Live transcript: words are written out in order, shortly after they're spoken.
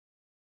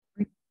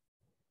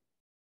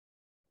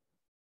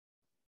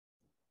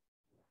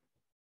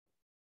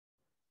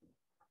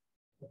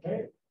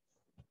Okay.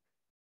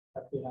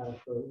 Happy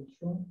issue.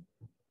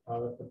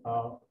 It's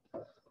about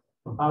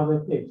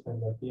composite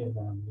and the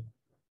pNGB.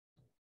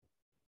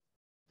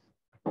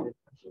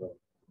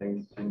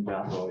 Thanks, Chung,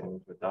 for the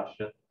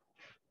introduction.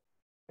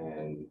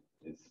 And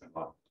it's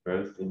my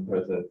first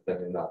in-person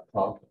seminar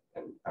talk,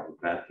 and I'm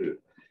glad to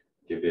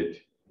give it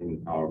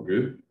in our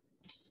group.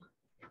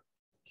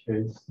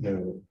 Okay,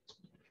 so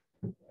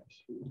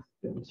actually,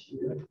 stand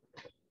here.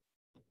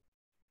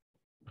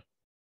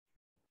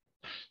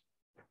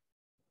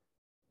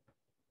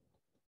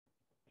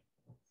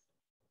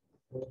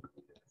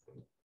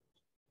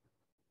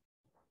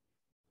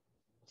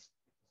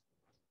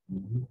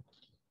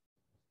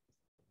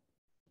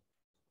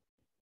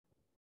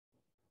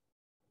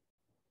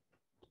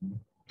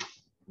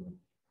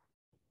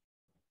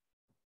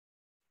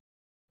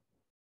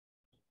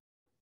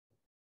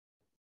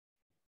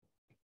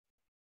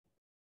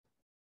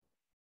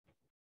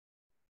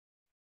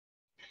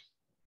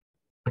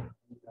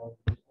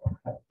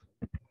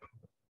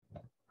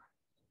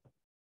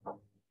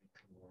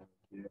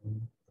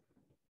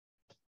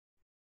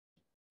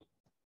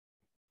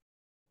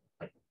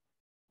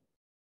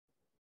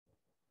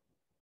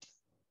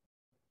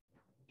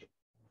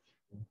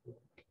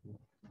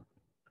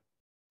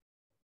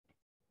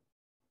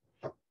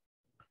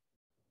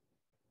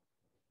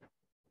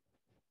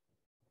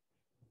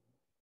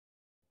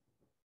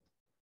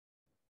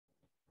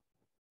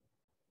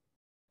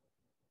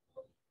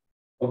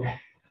 Okay,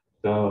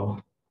 so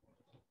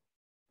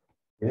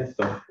yes,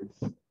 so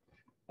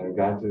I'm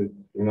glad to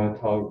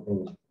talk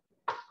in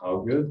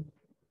our group.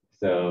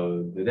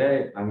 So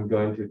today I'm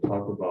going to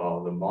talk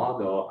about the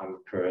model I'm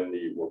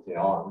currently working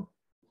on.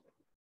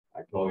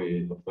 I call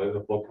it the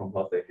flexible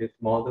composite Higgs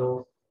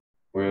model,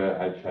 where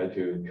I try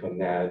to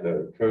connect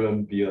the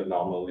current B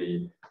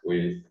anomaly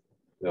with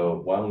the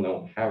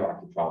well-known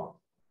hierarchy problem.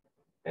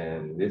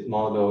 And this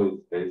model is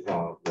based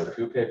on the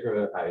two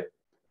papers I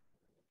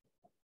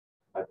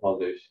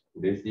published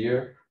this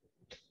year.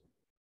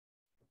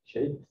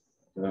 Okay,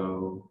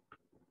 so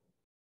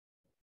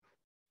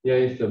here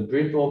is a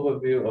brief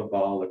overview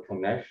about the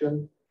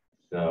connection.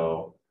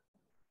 So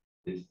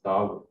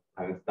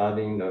I'm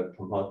studying the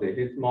composite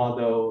Higgs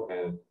model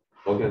and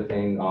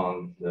focusing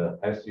on the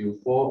SU4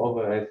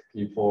 over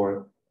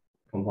SP4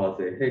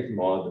 composite Higgs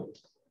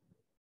models.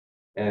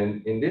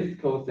 And in this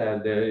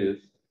concept, there is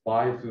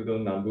 5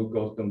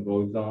 pseudo-Nambu-Goston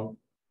bosons.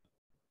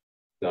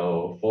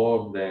 So 4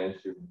 of them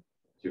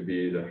should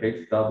be the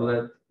Higgs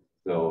doublet.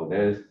 So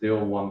there is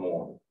still one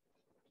more.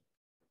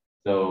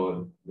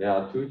 So there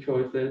are two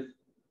choices.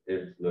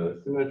 If the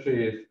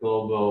symmetry is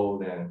global,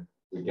 then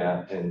we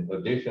get an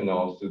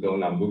additional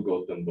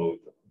pseudo-Nambu-Goston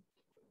boson.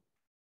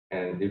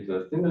 And if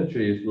the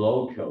symmetry is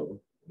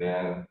local,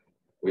 then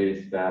we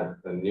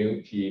expect a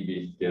new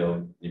TeB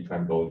scale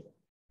different boson.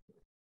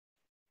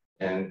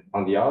 And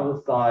on the other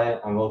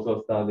side, I'm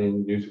also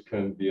studying neutral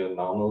current B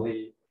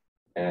anomaly,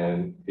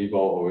 and people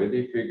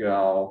already figure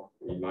out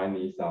we might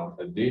need some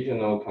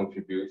additional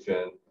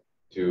contribution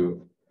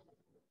to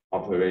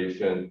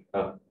operation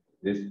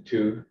these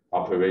two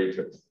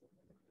operators.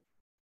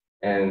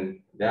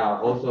 And there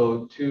are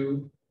also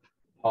two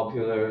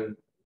popular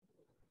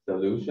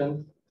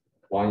solutions.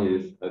 One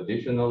is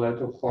additional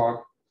lepton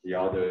quark, the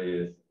other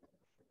is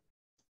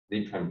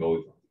different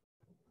boson.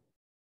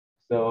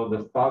 So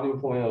the starting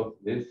point of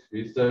this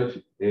research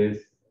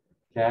is,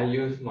 can I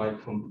use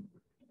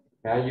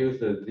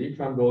a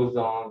different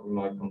boson in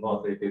my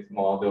composite Higgs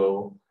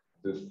model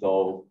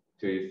to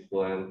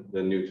explain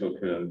the neutral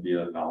current B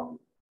anomaly?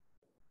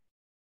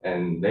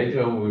 And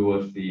later we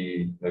will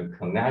see the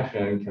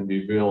connection can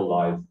be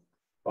realized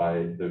by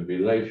the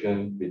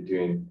relation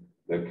between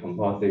the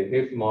composite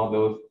Higgs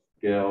model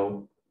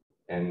scale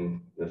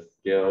and the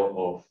scale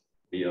of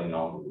B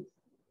anomalies.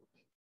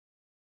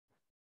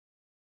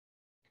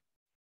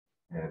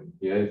 And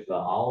here is the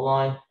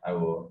outline. I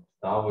will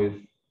start with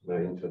the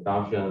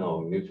introduction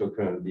of neutral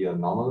current B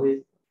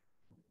anomalies,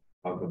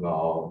 talk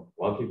about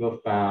what people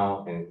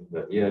found and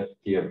the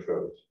EFT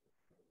approach.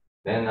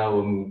 Then I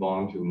will move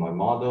on to my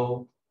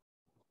model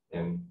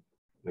and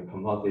the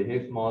composite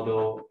Higgs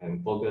model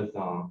and focus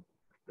on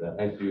the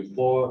SU4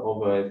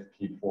 over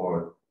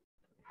SP4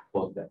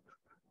 process.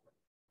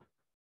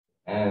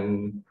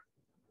 And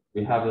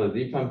we have a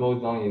different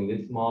boson in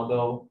this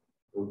model.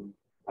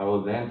 I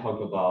will then talk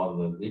about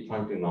the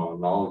different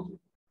phenomenology,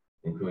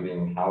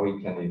 including how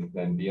we can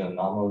explain B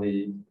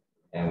anomaly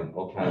and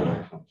all kinds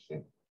of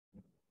constraints.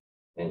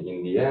 And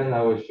in the end,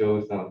 I will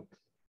show some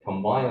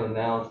combined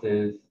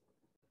analysis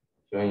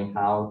showing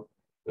how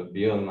the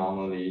B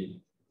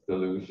anomaly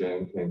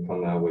solution can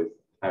connect with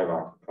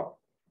hierarchy problem.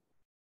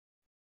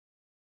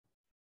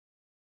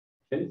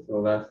 Okay, so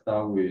let's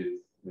start with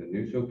the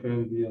neutral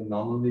current B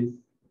anomalies.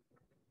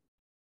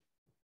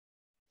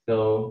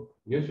 So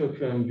neutral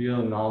current B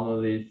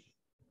anomalies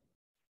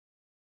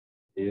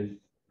is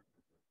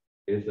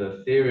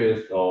a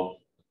series of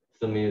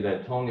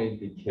semi-leptonic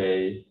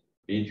decay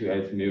B to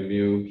S mu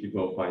mu.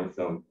 People find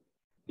some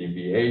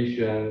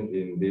deviation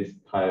in this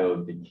type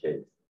of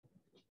decay.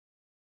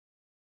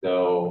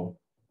 So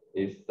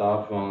it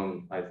starts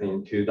from, I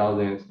think,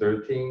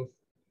 2013,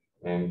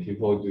 and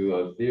people do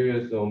a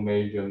series of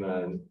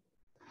measurements.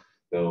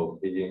 So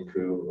it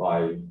includes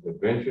like the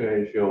branch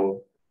ratio,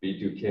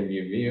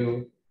 B2K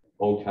mu,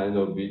 all kinds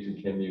of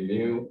B2K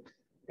mu,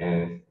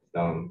 and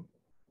some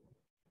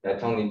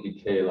atomic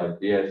decay like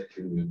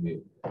BS2 mu.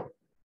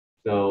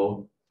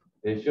 So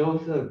it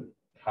shows a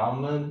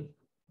common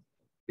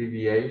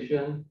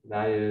deviation,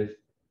 that is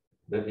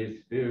the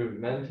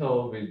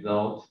experimental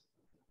result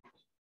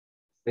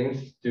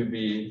seems to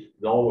be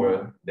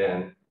lower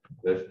than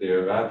the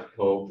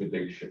theoretical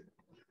prediction.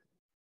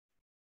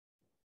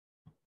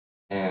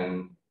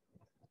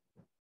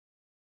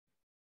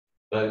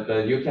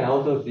 But you can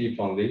also see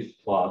from this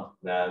plot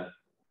that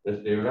the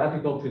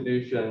theoretical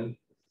prediction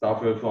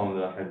suffer from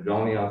the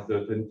hadronic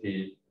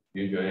uncertainty,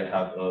 usually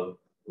have a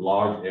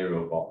large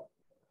error bar.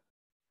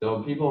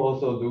 So people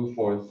also look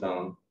for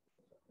some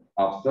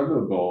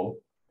observable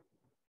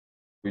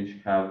which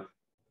have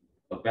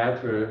a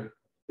better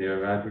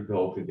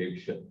theoretical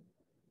prediction,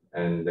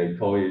 and they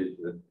call it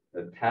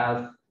the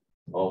test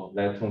of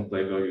lepton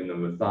flavor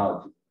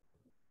universality.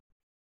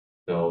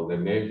 So they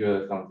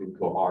measure something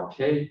called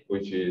RK,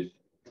 which is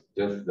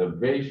just the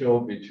ratio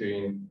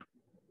between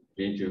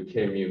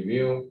B2K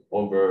mu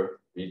over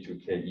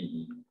B2K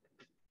EE.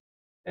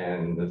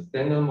 And the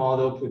standard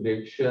model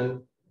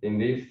prediction, in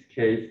this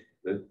case,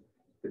 the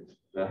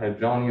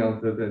hadronic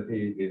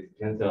uncertainty is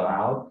canceled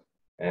out,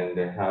 and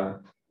they have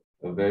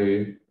a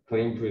very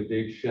clean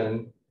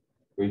prediction,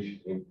 which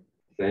is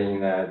saying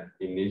that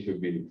it needs to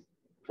be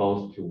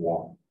close to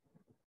 1.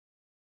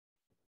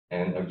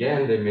 And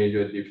again, they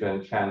measure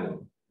different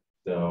channels.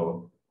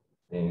 So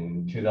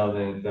in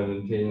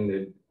 2017,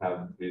 they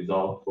have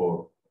results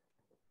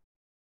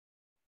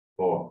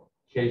for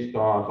K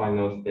star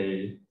final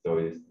state. So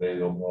it's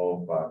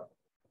labeled by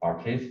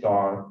our K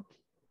star,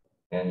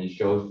 and it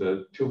shows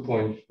the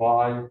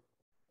 2.5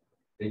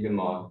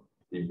 sigma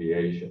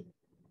deviation.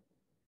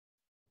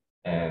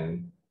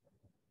 And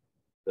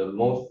the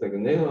most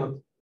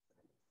significant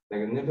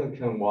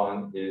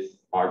one is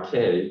RK,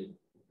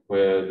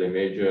 where they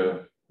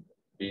measure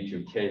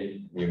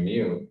B2K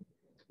mu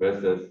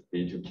versus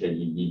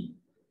B2KEE.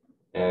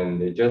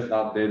 And they just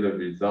updated the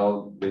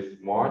result this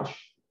March,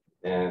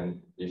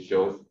 and it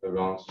shows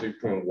around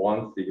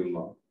 3.1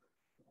 sigma.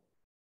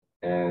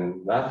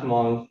 And last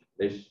month,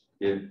 they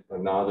give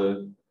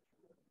another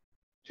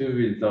 2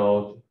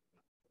 results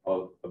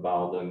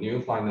about the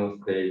new final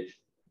stage.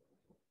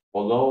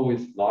 Although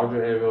with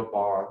larger error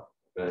bar,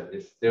 but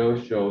it still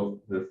shows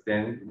the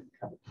same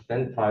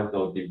type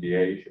of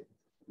deviation.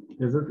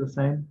 Is it the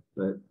same?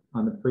 But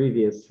on the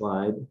previous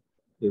slide,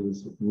 it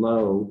was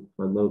low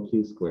for low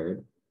Q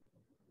squared.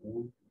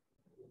 You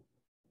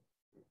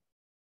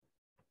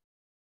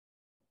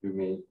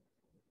mean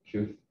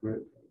Q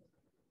squared?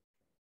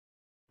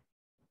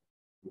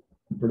 The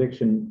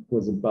prediction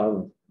was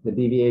above, the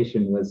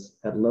deviation was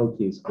at low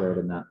Q squared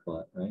in that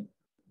plot, right?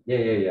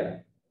 Yeah.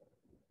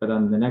 But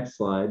on the next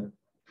slide,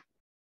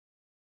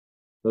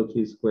 low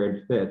Q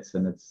squared fits,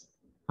 and it's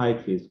high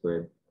Q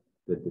squared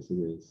that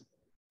disagrees.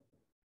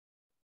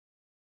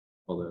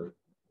 Although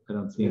I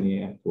don't see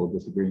any actual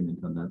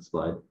disagreement on that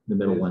slide, the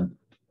middle one.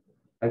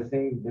 I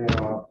think they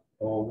are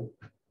all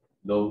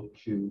low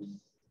Q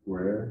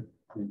squared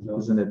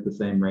results. Isn't it the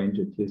same range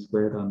of Q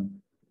squared on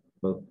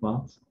both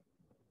plots?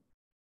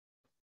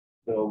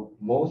 So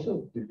most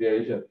of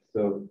deviation,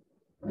 so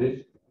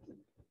this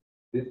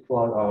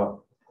plot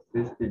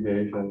this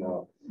deviation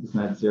Isn't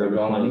that 0 to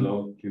around 20?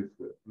 low Q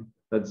squared.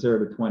 That's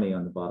 0 to 20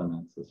 on the bottom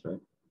axis, right?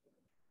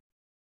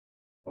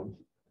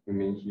 You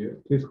mean here?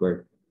 Q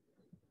squared,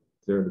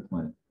 0 to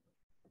 20.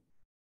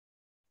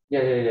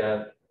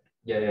 Yeah.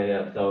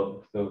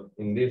 So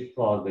in this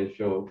plot, they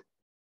show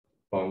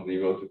from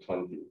 0 to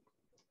 20.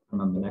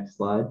 And on the next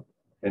slide,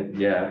 And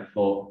yeah,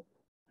 for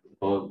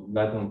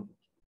lepton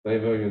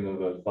flavor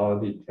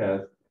universality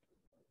test,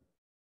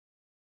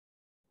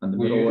 on the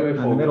we middle, usually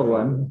on the middle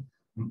focus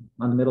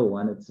on the middle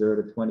one, it's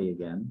 0 to 20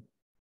 again.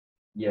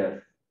 yes,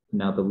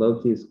 Now the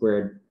low Q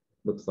squared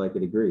looks like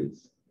it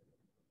agrees.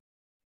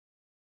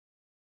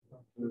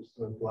 There's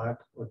the black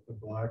with the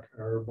black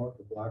error bar,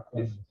 the black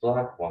one. it's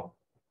black one.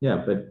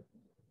 Yeah, but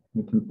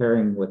you're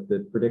comparing with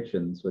the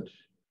predictions, which,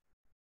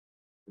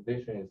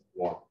 Prediction is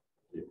 1.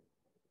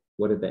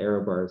 what are the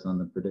error bars on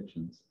the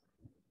predictions?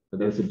 Are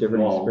those It's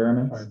different small.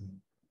 experiments?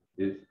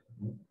 It's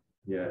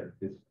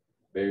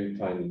very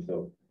tiny,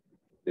 so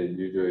they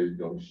usually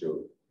don't show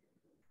it.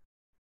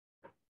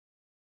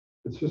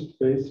 It's just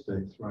phase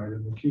space, right?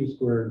 And the Q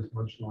squared is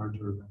much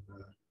larger than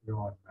the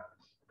muon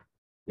mass.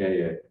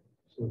 Yeah.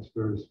 So it's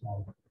very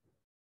small.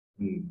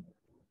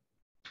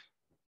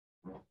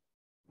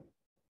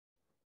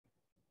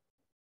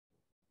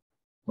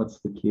 What's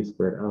the Q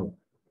squared? Oh,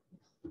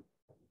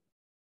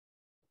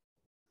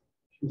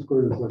 Q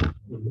squared is like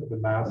the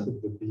mass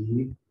of the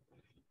B,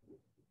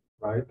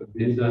 right? The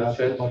B It's a mass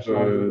is much larger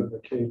transfer- than the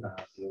K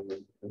mass.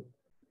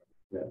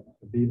 Yeah,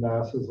 the B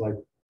mass is like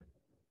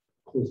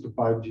close to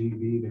 5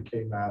 GeV, the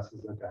K mass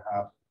is like a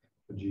half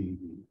a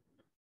GeV.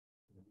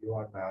 The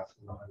muon mass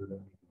is 100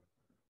 MeV.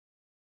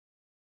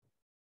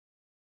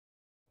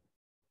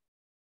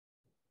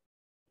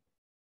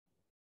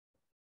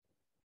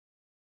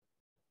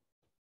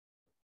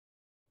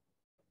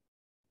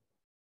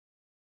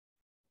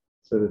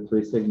 So the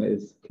 3 sigma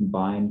is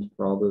combined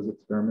for all those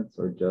experiments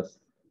or just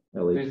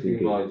This LHCb?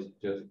 sigma is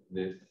just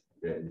this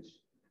range,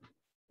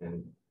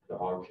 and the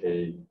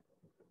RK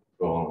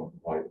from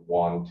like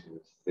 1 to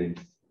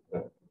 6,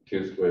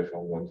 Q squared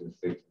from 1 to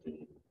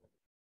 60.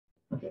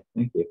 Okay,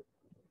 thank you.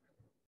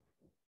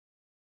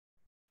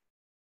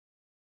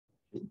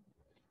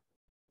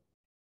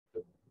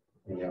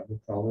 Any other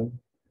problem?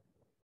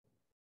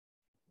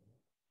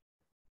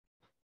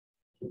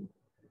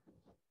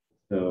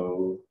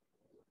 So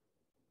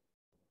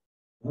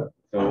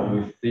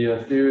we see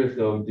a series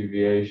of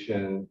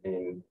deviation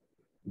in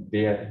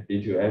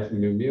D2S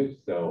mu mu.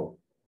 So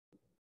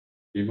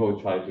people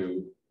try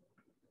to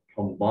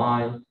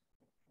combine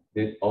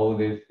all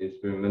these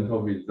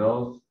experimental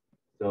results.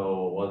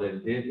 So what they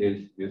did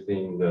is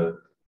using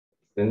the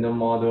standard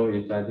model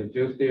effective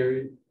field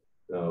theory.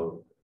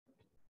 So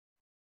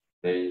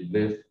they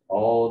list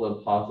all the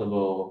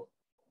possible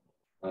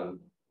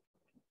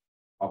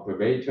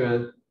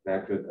operators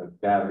that could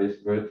adapt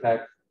this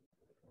vertex,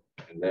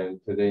 and then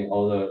put in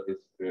all the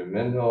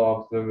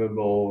experimental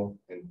observable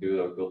and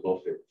do a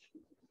global fit.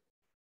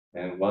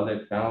 And what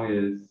they found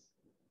is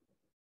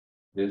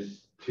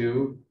these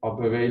 2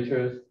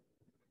 operators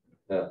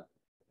that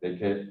they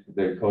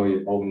call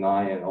it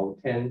O9 and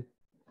O10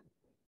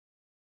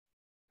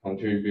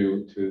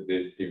 contribute to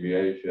this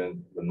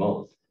deviation the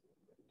most.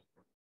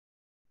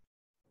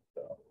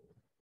 So,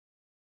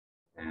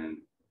 and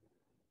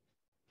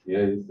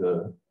here is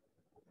the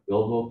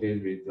global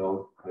fit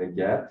result I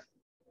get.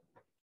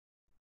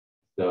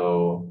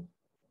 So,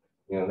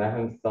 on the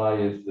left-hand side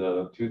is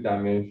the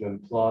 2-dimension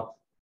plot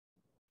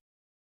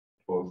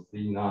for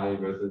C9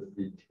 versus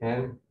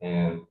C10,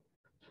 and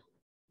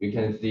we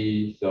can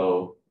see,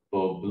 so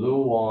for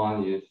blue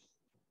one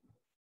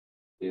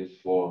is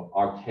for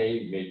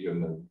arcade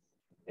measurements,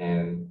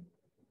 and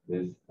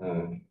this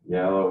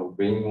yellow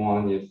green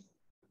one is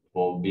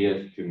for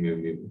BS2 mu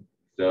mu.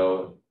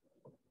 So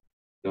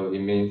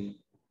it means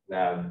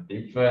that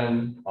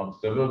different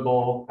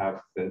observable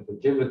have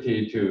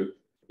sensitivity to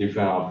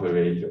different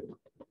operators,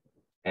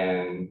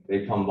 and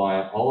they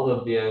combine all the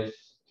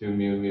BS2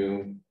 mu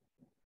mu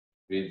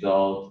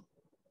results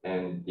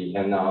and the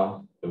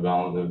NR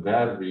around the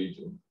red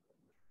region.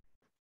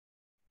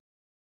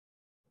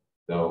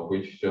 So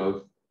which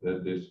shows the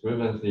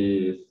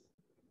discrepancy is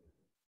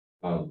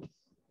around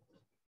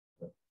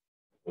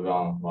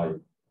like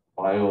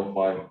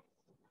 4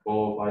 or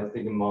 5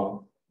 sigma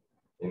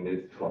in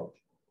this plot.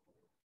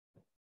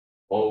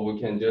 Or we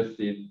can just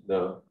see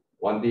the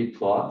 1D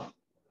plot,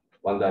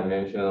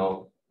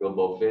 1-dimensional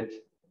global fit.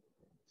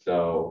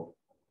 So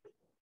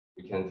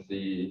we can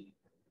see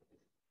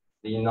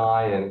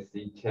C9 and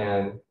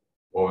C10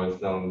 or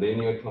some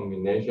linear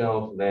combination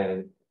of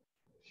them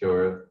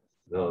show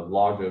the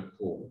larger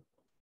pool.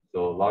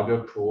 So larger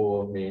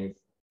pool means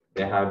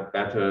they have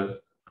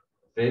better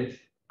fit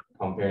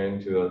comparing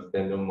to a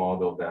standard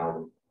model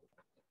value.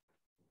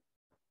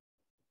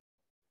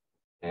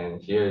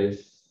 And here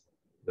is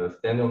the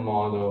standard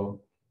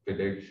model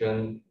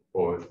prediction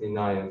for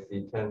C9 and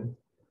C10.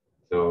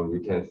 So you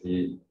can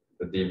see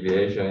the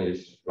deviation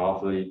is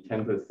roughly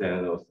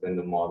 10% of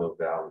standard model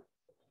value.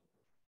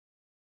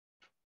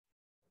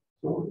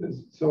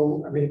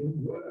 So I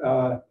mean,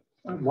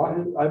 why,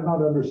 I'm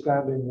not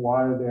understanding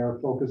why they're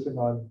focusing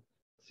on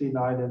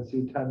C9 and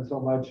C10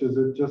 so much. Is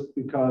it just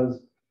because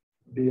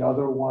the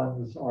other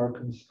ones are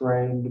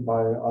constrained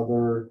by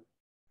other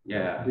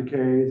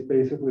decays?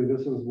 Basically,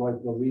 this is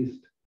like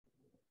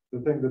the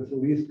thing that's the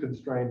least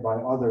constrained by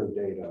other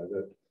data.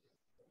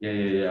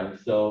 Yeah.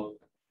 So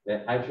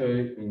they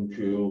actually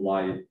include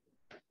like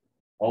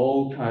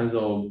all kinds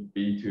of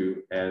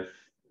B2S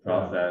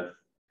process,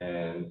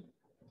 and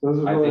so this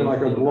is really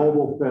like a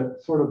global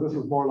fit, sort of, this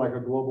is more like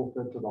a global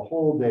fit to the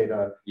whole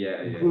data,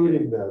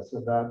 including this,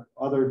 and that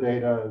other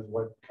data is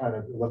what kind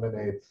of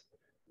eliminates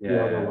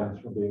the other ones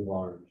from being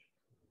large.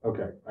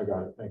 Okay, I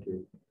got it, thank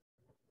you.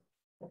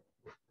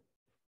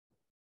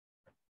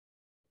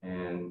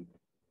 And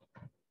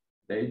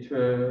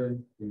later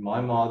in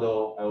my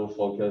model, I will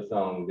focus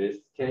on this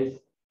case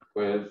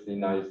where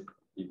C9 is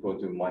equal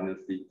to minus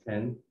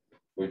C10,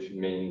 which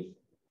means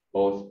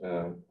both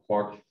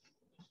quark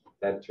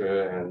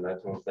sector and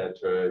lepton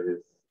sector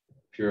is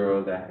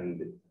pure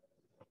left-handed.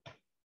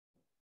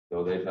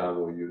 So later I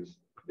will use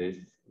this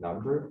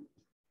number.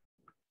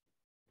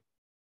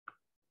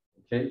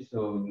 Okay,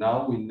 so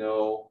now we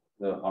know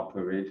the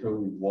operator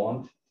we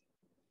want.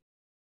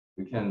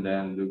 We can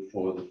then look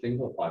for the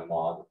simplified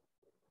model.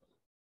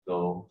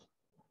 So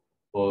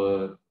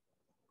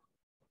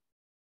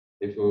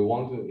if we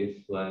want to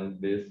explain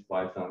this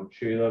by some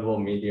tree-level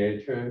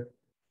mediator,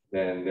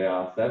 then there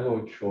are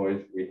several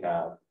choices we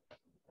have.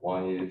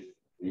 One is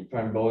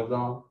lepton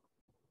boson,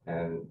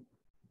 and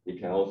it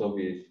can also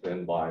be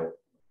explained by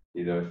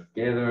either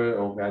scalar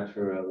or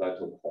vector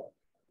electron quark.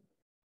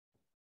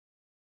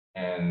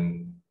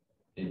 And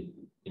in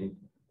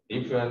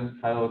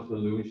different type of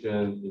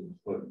solution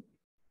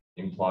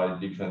imply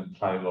different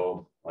type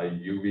of like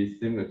UV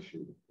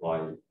symmetry.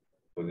 Like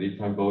for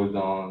lepton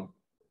boson,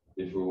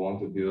 if we want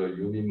to build a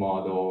UV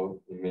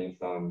model, it means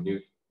some new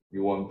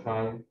U1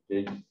 prime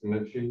gauge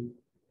symmetry.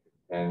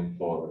 And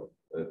for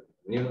a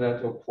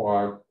unilateral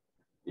quark,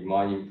 it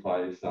might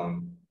imply some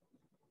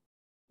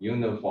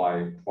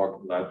unified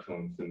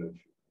quark-lepton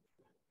symmetry.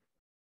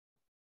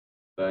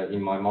 But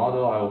in my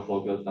model, I will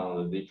focus on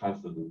the Z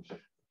prime solution.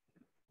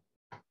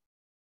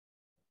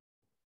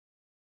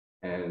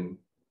 And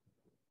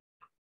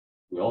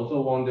we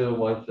also wonder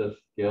what's the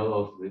scale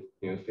of this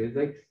new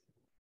physics.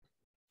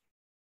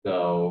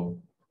 So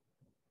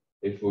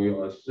if we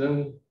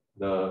assume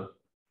the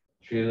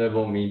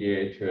tree-level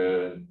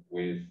mediator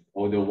with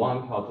order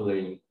 1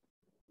 coupling,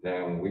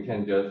 then we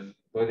can just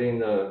put in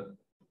the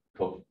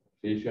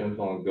coefficient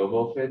from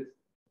global fit,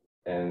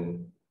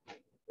 and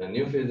the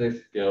new physics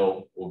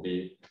scale will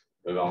be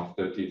around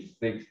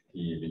 36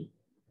 TeV.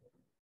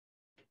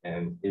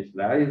 And if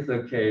that is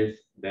the case,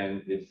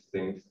 then it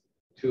seems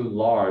too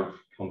large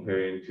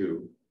comparing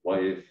to what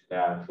is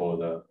that for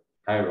the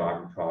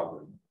hierarchy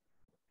problem.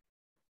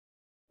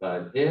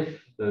 But if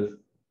the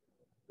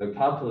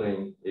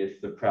coupling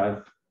is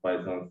suppressed by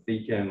some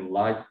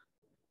secant-like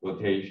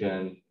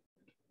rotation,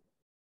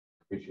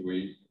 which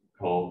we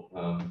call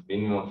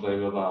minimum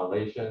flavor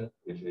violation,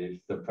 which is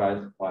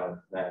suppressed by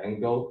that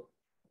angle,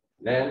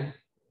 then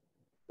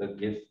the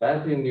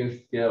expected new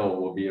scale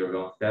will be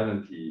around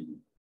 70.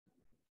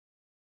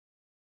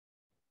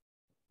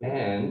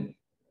 And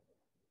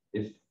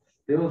it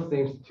still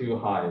seems too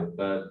high,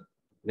 but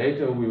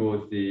later we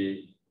will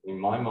see in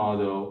my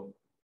model,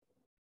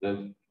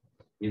 the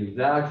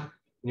exact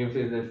new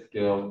physics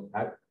scale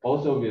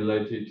also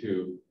related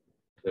to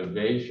the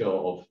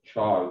ratio of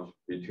charge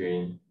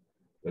between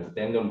the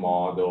standard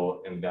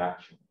model and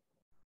vacuum.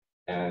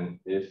 And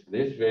if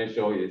this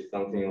ratio is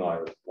something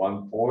like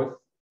 1/4,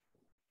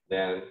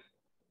 then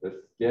the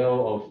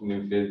scale of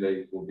new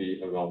physics will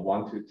be around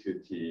 1 to 2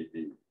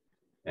 TeV.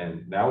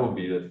 And that will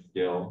be the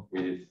scale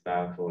we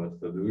expect for the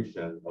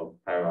solution of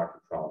hierarchy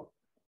problem.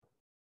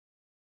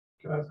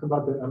 Can I ask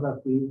about the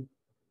MFB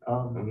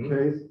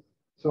case?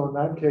 So in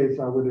that case,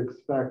 I would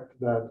expect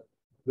that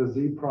the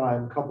Z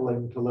prime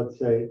coupling to, let's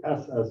say,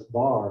 SS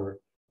bar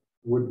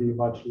would be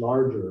much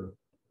larger.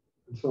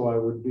 And so I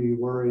would be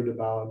worried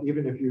about,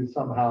 even if you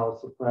somehow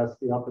suppress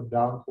the up and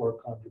down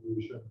quark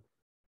contribution,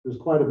 there's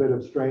quite a bit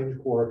of strange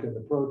quark in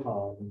the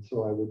proton. And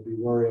so I would be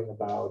worrying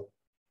about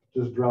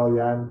just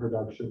Drell-Yan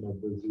production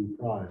of the Z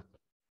prime.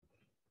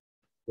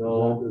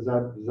 So is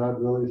that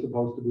really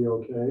supposed to be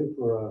okay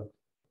for a?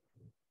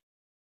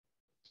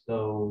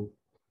 So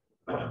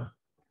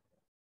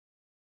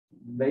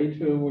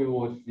later we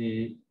will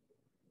see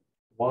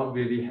what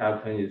really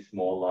happened is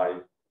more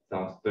like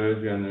some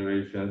third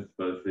generation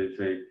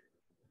specific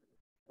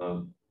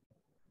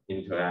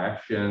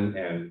interaction,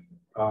 and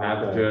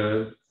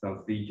after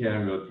some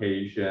secant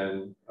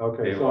rotation.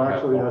 Okay, so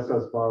actually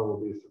SS bar will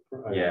be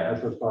suppressed. Yeah.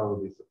 SS bar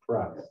will be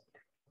suppressed.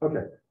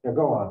 Okay, yeah,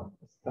 go on.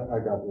 I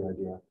got the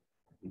idea.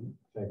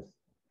 Thanks.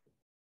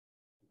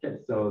 Okay,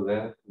 so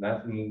then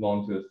let's move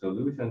on to a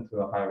solution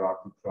to a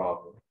hierarchy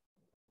problem,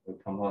 the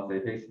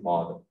composite Higgs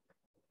model.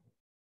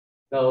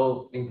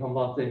 So in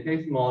composite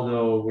Higgs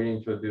model, we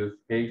introduce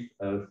Higgs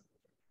as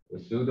the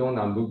pseudo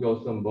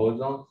non-boson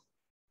bosons.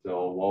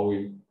 So what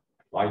we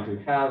like to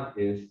have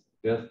is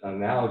just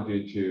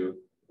analogy to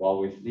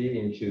what we see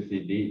in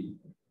QCD,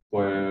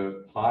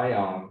 where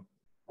pion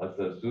as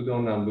a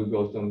pseudo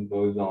non-boson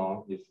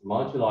boson is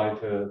much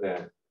lighter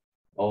than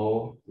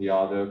all the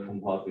other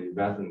composite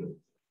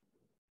resonance.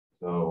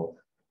 So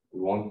we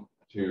want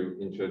to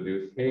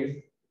introduce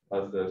Higgs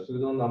as a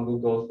pseudo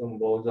non-boson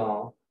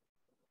boson,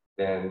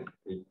 then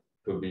it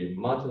could be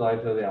much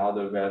lighter than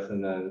other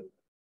resonance,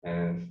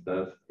 and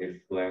thus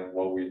explain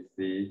what we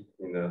see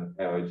in the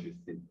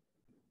LHC.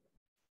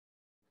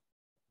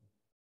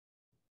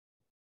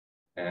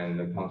 And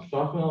the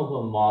construction of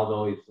a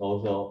model is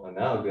also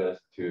analogous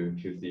to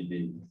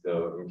QCD.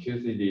 So in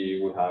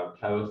QCD, we have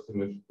chiral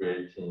symmetry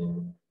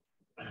breaking.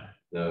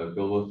 The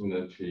global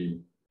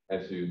symmetry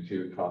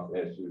SU2 cross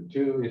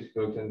SU2 is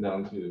broken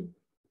down to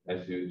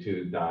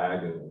SU2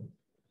 diagonal,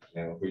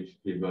 and which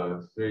give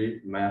us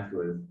 3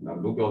 massless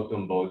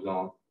non-boson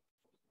bosons,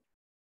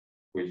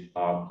 which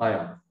are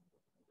pions.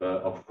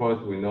 But of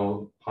course, we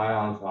know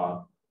pions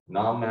are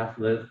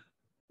non-massless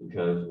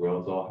because we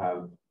also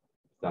have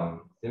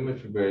some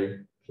symmetry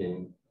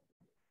breaking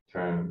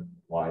term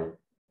like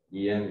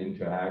EM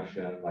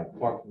interaction, like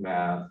quark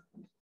mass.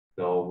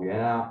 So we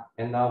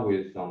end up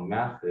with some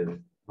massive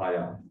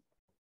pions.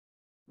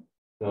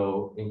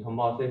 So in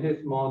composite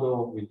Higgs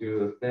model, we do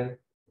the same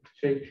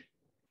trick.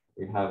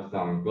 We have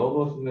some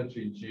global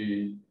symmetry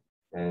G,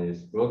 and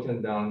it's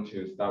broken down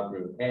to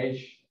subgroup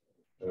H,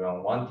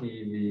 around 1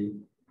 TeV.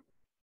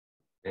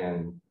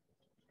 And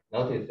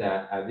notice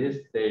that at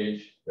this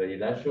stage, the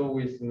electron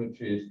width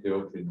symmetry is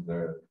still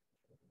preserved.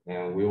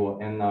 And we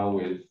will end up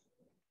with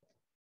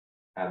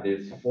at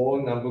least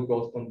 4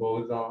 non-boson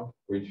bosons,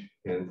 which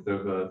can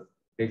serve as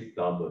Higgs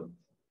doublets.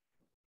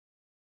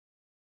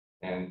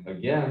 And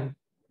again,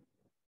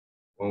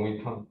 when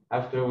we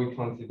after we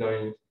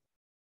consider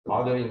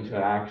other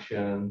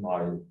interaction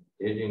like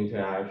edge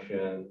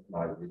interaction,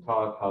 like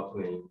retard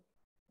coupling,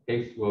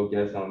 Higgs will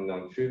get some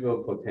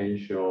non-trivial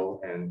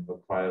potential and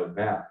acquire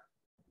back,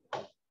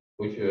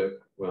 which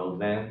will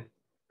then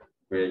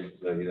break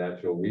the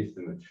electroweak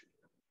symmetry.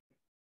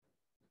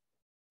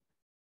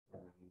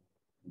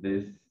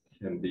 This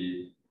can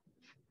be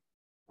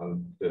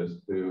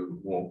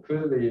understood more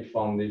clearly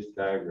from this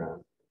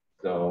diagram.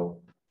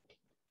 So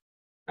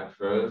at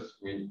first,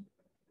 we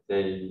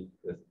say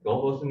the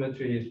global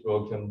symmetry is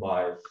broken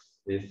by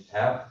this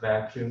half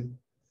vacuum.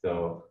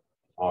 So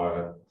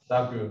our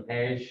subgroup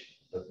H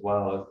as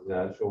well as the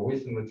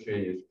electroweak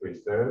symmetry is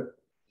preserved.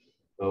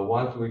 But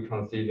once we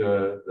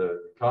consider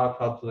the retard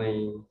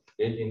coupling,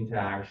 edge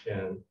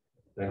interaction,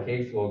 the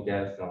Higgs will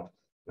get some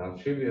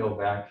non-trivial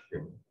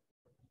vacuum.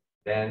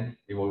 Then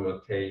it will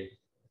rotate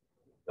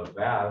the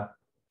valve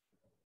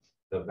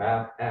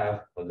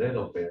F a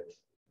little bit.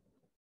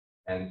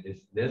 And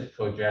it's this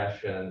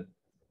projection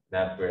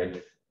that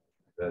breaks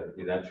the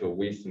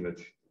electroweak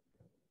symmetry.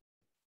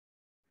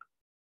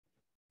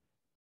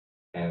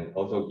 And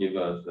also give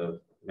us a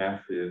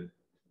massive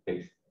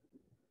Higgs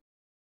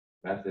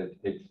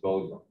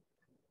boson.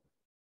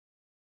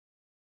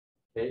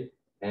 Okay,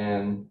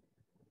 and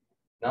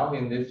now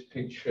in this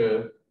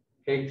picture,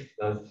 Higgs,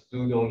 a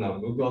pseudo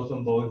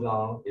non-boson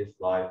boson, is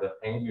like the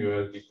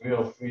angular degree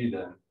of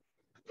freedom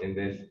in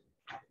this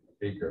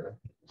figure.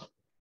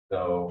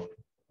 So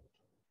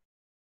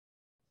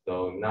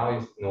now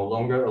it's no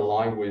longer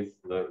aligned with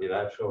the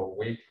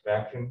electroweak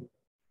vacuum.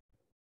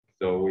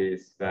 So we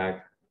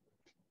expect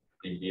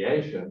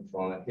deviation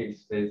from the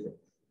Higgs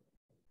physics.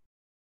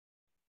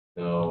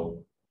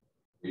 So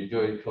we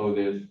usually call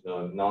this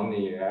the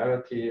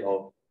non-linearity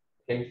of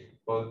Higgs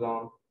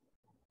boson,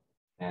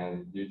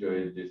 and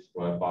usually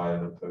described by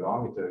the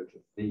parameter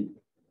C,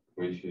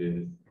 which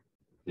is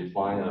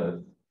defined as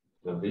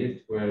the V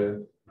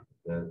squared,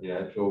 the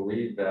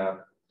electroweak back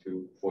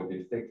to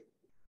 46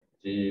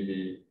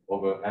 GeV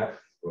over F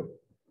squared.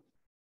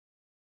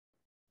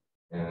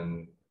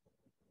 And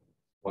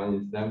one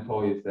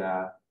example is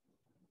that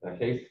the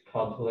Higgs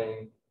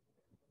coupling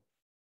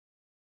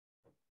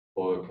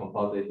for a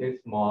composite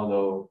Higgs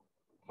model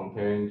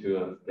comparing to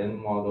a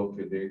standard model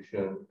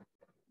prediction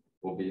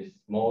will be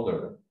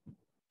smaller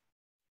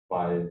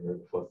by the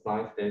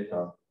cosine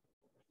theta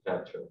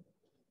factor,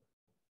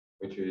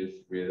 which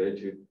is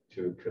related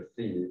to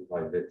C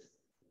like this.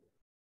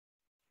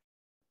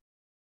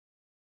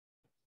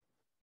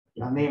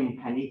 Your name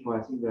panic, I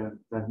think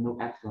there's no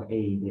X or A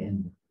in the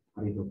end.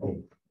 But it's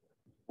okay.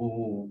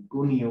 Oh,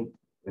 Gunil,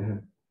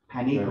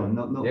 panic,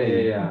 no yeah,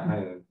 A.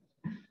 yeah.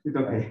 It's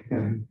okay.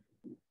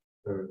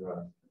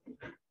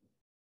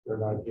 They're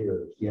not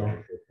here. Yeah.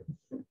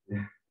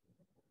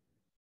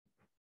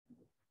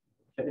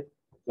 Okay.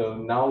 So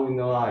now we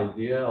know the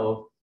idea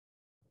of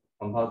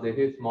composite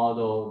Higgs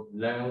model,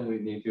 then we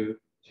need to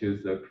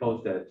choose a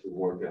closet to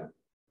work on.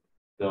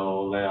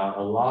 So there are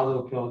a lot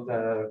of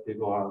closet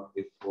people have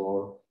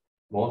explored.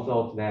 Most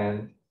of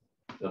them,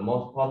 the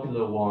most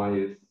popular one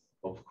is,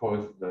 of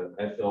course, the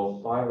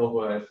SO5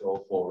 over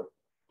SO4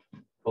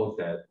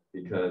 closet,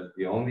 because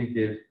you only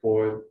give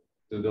 4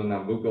 pseudo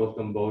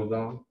non-boson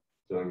boson,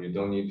 so you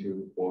don't need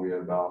to worry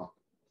about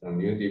some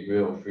new degree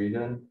of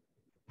freedom.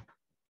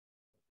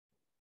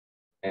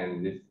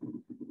 And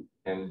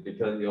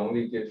because it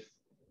only gives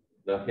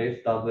the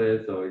Higgs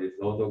doublet, so it's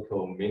also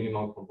called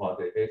minimum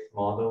composite Higgs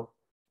model.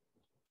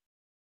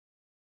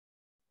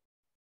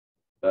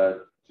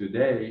 But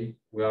today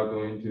we are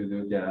going to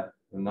look at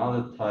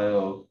another type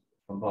of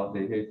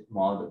composite Higgs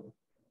model,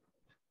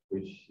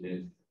 which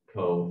is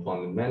called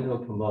fundamental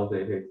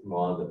composite Higgs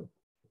model.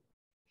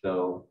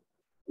 So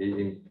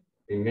it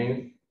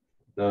means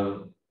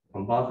the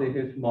composite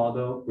Higgs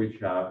model which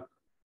have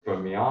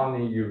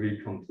fermionic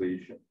UV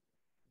completion.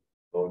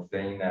 So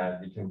saying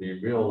that it can be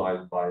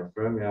realized by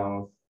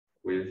fermions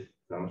with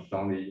some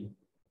strongly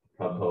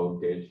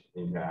coupled gauge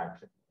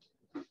interaction.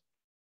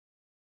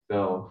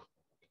 So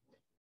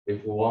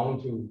if we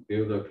want to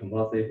build a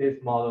composite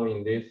Higgs model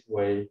in this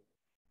way,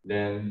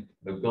 then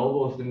the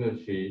global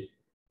symmetry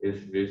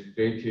is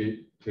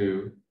restricted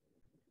to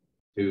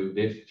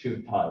these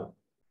two types.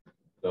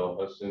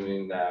 So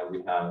assuming that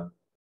we have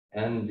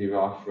n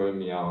Dirac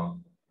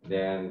fermion,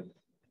 then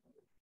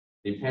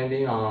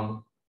depending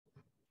on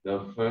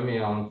the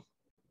fermion's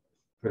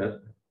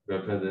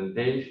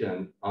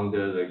representation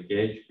under the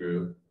gauge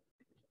group,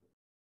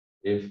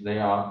 if they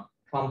are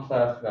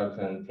complex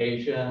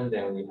representation,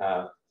 then we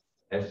have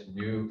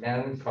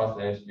SUN cross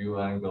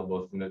SUN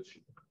global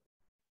symmetry,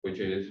 which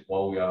is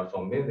what we are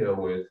familiar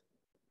with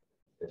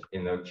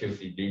in the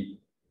QCD.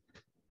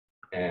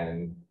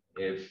 And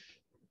if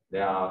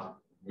there are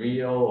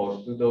real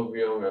or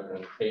pseudo-real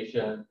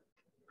representation,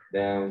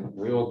 then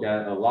we will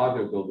get a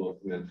larger global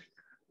symmetry,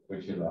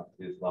 which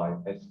is like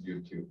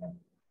SU2N.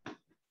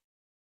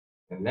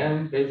 And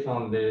then based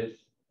on this,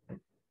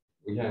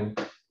 we can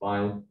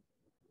find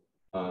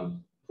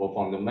for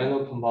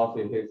fundamental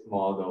composite Higgs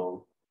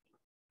model,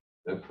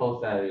 the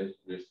coset is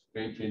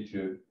restricted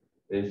to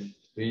these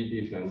 3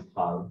 different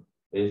types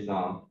based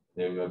on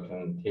their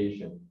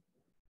representation.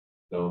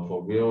 So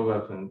for real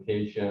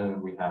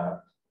representation, we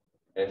have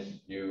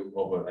SU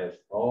over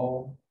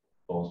SO.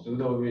 For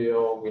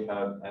pseudo-real, we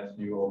have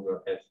SU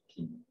over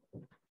ST.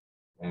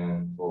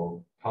 And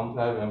for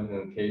complex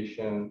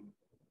representation,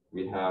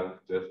 we have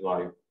just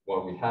like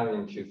what we have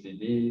in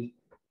QCD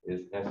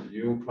is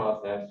SU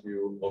plus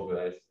SU over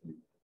SU.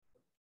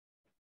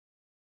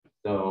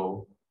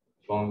 So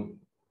from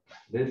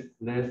this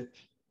list,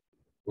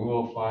 we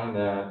will find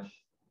that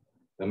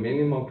the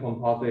minimum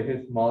composite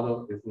Higgs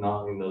model is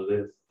not in the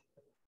list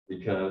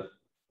because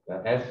the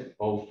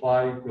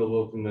SO5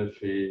 global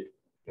symmetry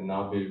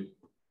cannot be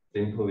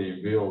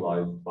simply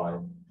realized by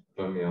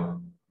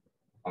fermion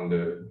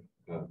under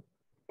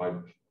by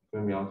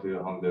fermion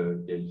field under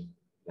gauge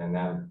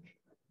dynamic.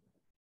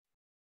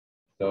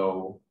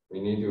 So we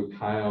need to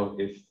kind of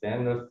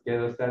extend the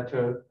scalar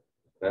sector,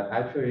 but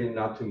actually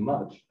not too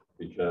much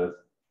because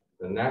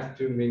the next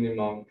two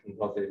minimum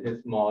composite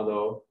Higgs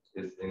model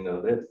is in the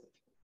list,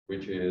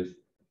 which is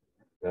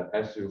the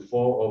SU4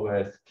 over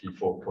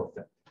SP4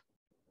 coset.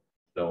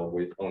 So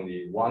with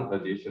only one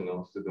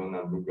additional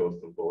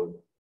pseudo-Navier-Stokes boson.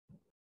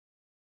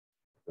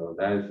 So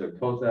that is the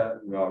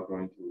coset we are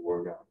going to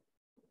work on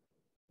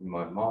in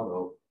my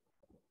model.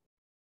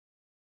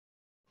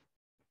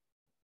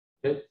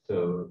 Okay,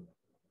 so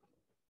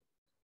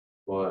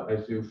for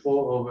SU4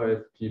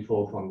 over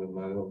SP4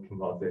 fundamental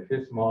composite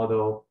Higgs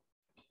model,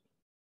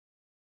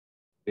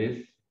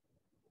 this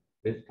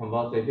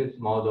composite Higgs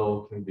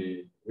model can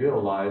be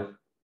realized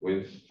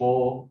with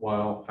 4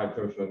 wild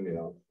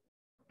hyperfermions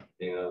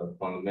in a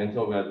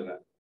fundamental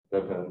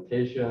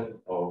representation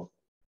of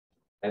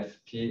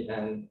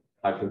SPN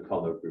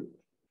hypercolor group.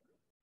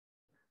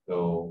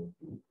 So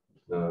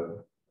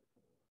the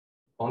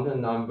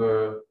quantum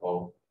number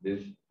of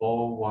these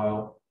 4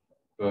 wild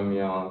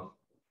fermions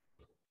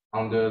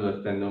under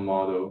the standard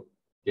model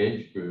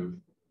gauge group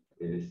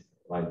is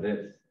like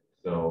this.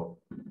 So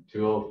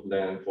 2 of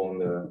them form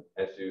the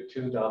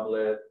SU2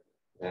 doublet,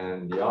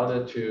 and the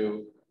other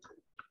 2,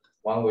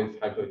 one with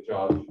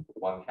hypercharge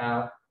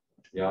 1/2,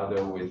 the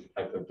other with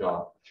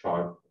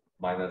hypercharge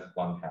minus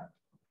 1/2.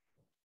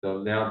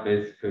 So they are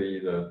basically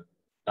the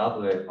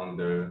doublet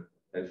under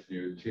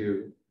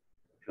SU2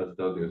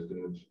 custodial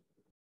symmetry.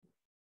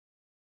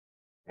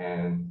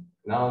 And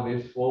now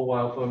these 4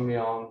 wild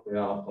fermions, they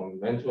are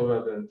fundamental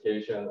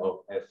representation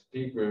of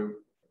SP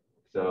group.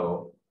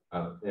 So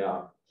they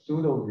are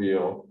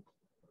pseudo-real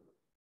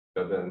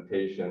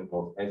representation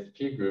of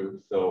SP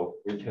group. So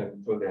we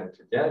can put them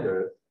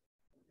together,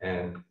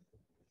 and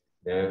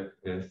there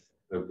is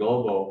the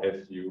global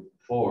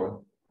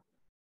SU4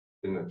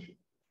 symmetry.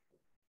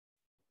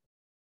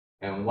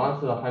 And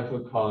once the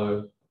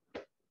hypercolor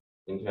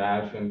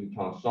interaction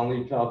becomes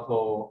strongly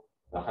coupled,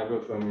 the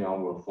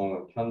hyperfermion will form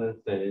a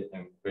condensate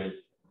and break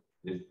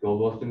this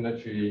global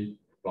symmetry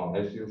from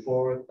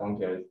SU4 down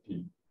to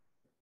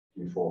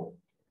SP4.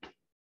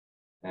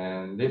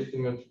 And this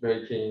symmetry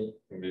breaking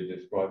can be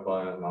described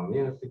by a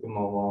nonlinear sigma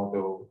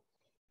model,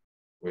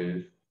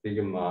 with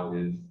sigma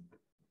is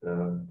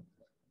the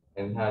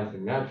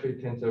anti-symmetric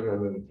tensor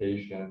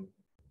representation,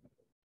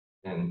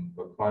 and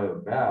require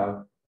a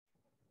valve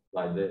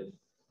like this.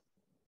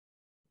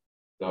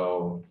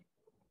 So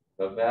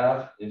the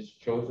valve is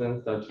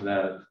chosen such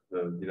that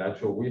the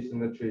electron weak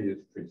symmetry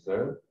is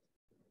preserved.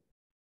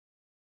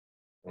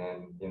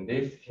 And in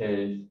this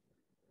case,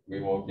 we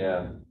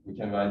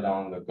can write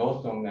down the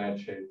boson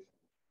matrix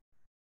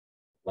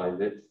like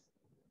this.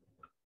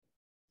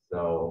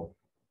 So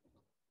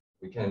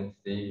we can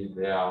see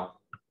there are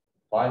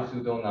 5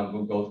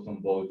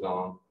 pseudo-Navier-Stokes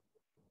boson.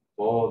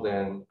 4 of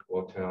them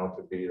will turn out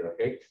to be the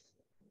Higgs,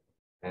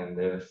 and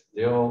there's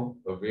still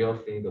a real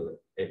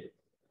singlet Higgs.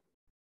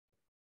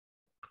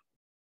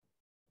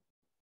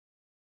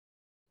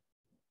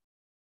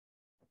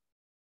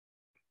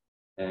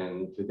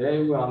 And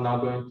today we are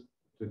not going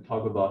to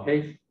talk about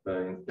Higgs, but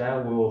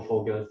instead we will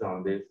focus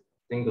on this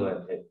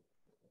singlet Higgs.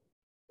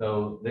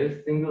 So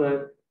this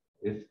singlet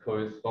is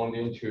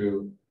corresponding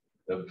to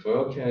the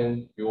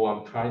broken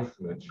U1 prime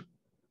symmetry.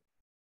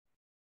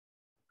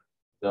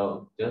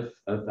 So just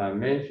as I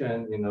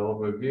mentioned in the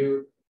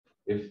overview,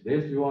 if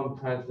this U1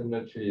 prime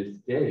symmetry is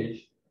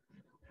gauged,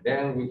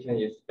 then we can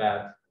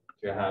expect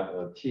to have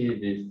a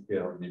TeV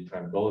scale of the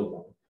prime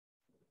boson.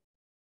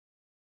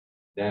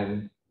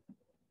 Then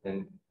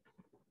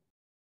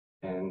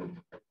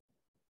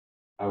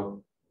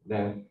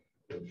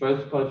the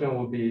first question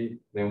would be,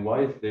 then what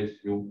is this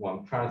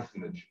U1 prime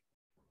symmetry?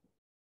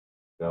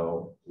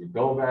 So we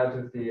go back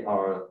to see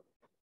our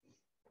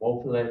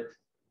plate.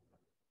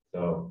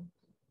 So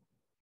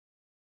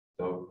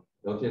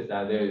notice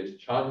that there is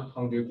charge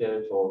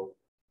conjugate for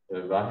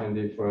the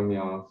right-handed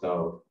fermion.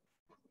 So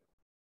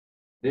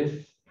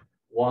this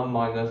 1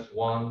 minus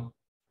 1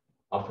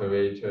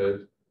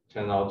 operator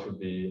turned out to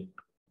be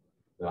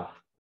the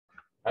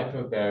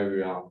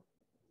hyperbarium,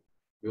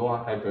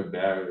 U1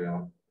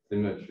 hyperbarium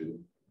symmetry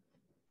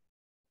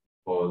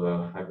for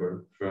the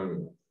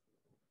hyperfermions.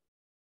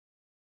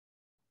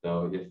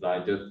 So it's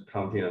like just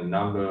counting the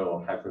number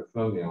of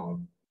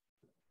hyperfermions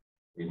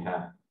we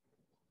have.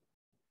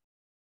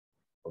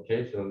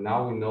 Okay, so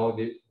now we know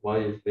this,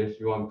 what is this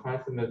U1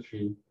 prime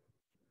symmetry.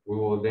 We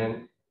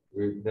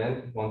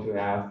then want to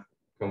ask,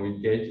 can we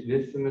gauge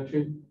this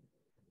symmetry?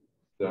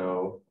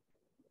 So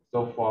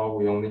far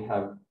we only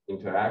have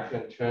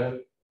interaction term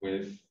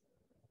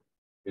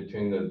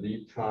between the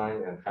Z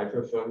prime and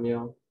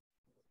hyperfermion.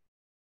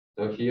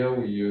 So here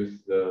we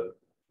use the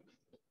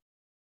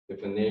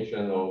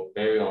definition of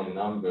baryon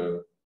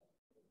number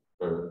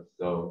first.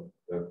 So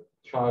the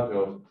charge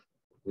of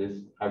this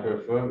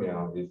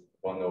hyperfermion is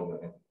 1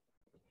 over n.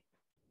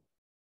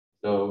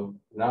 So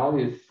now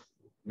it's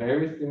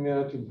very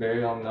similar to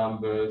baryon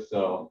number.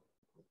 So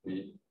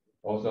we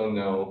also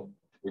know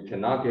we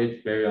cannot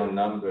gauge baryon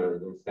number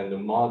in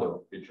standard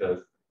model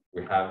because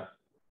we have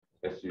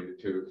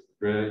SU2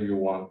 spread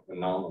U1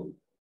 anomaly.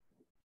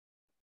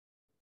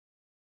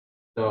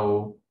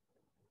 So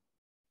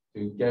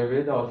to get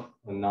rid of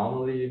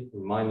anomaly, we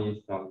might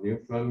need some new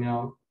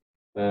fermion,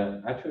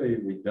 but actually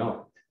we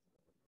don't,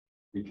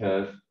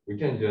 because we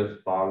can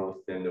just borrow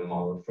standard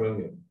model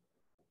fermion.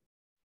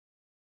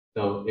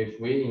 So if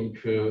we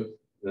include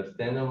the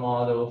standard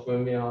model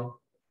fermion,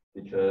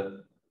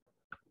 because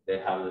they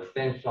have the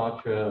same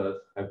structure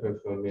as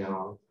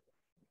hyperfermion,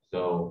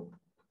 so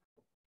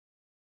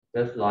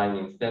just like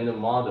in standard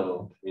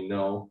model, we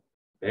know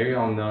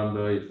baryon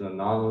number is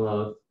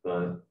anomalous,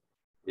 but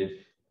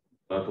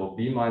for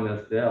B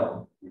minus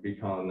L, we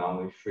become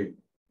anomaly free.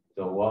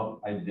 So what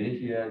I did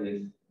here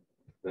is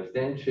the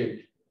same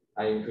trick.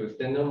 I include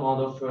standard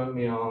model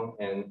fermion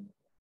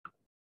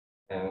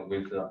and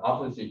with the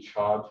opposite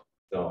charge.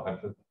 So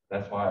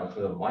that's why I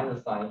put a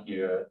minus sign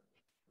here.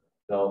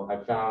 So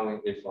I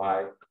found if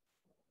I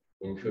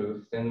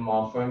include standard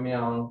model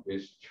fermion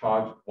with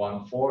charge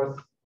 1/4,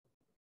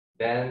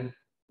 then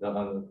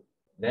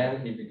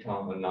it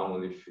becomes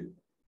anomaly free.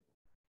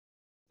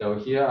 So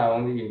here I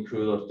only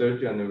include a third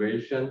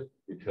generation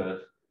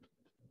because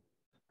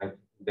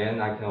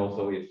then I can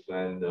also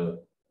explain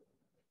the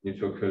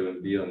neutral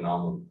current B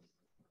anomaly.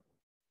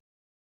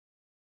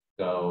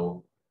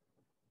 So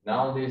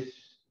now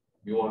this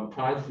U1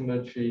 prime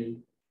symmetry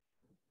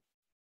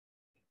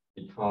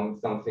becomes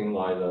something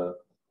like the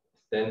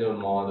standard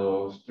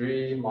model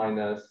 3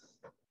 minus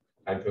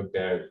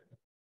hyperbaric.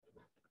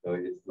 So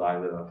it's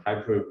like the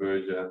hyper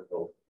version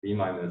of B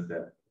minus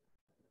L.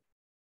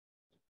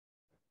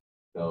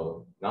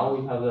 So now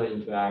we have the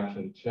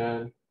interaction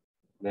term,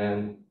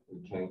 then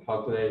we can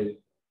calculate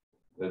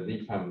the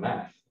Z prime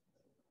mass.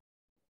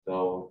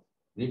 So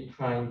Z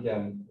prime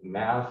can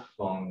mass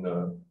from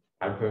the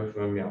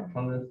hyperfermion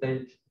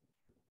condensate.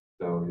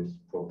 So it's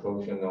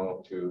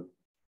proportional to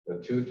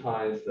the 2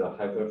 times the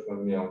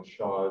hyperfermion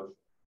charge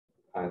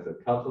times the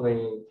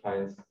coupling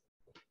times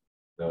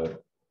the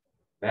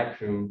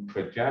vacuum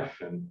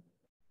projection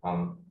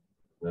on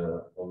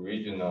the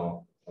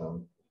original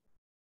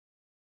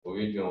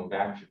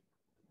vacuum.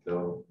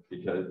 So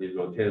because it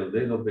rotates a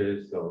little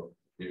bit, so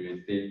we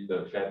receive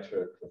the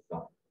factor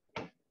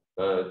cosine.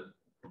 But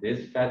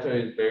this factor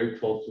is very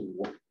close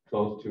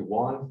to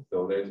 1,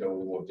 so later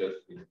we will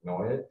just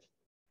ignore it.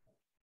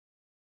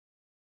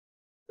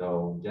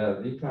 So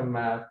yeah, Z prime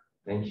mass,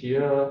 and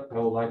here I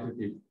would like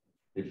to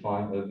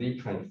define a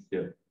Z prime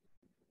scale,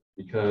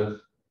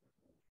 because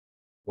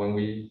when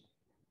we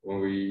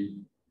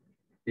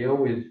deal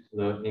with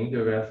the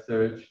indirect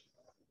search,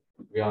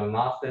 we are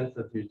not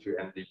sensitive to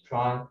NZ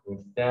prime.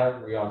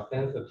 Instead, we are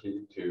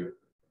sensitive to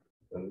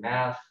the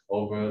mass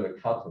over the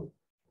coupling.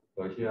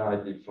 So here I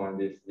define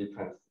this Z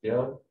prime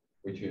scale,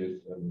 which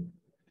is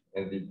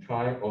NZ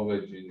prime over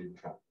GZ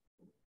prime.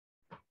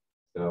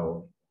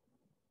 So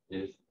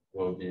it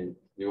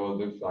will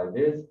look like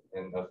this.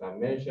 And as I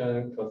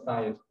mentioned,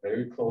 cosine is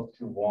very close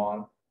to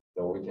 1,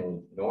 so we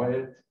can ignore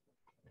it.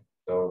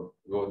 So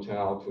it will turn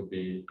out to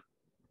be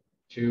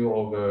 2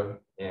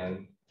 over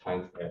n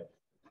times f.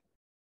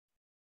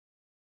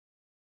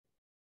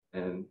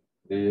 And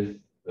this,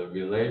 the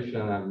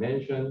relation I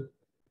mentioned,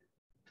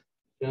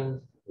 the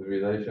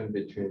relation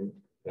between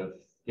the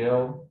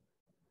scale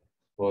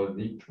for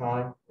Z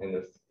prime and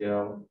the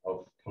scale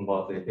of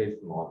composite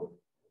Higgs model.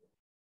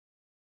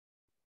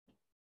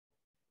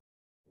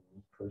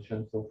 Any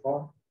questions so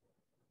far?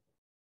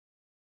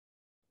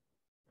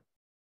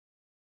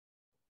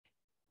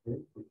 Okay,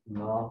 if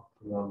not,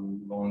 we are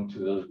going to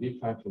the Z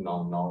prime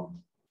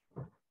phenomenon.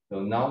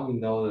 So now we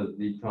know the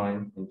Z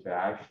prime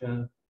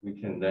interaction, we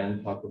can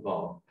then talk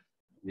about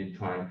Z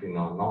prime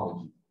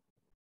phenomenology.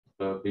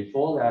 But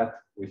before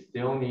that, we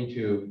still need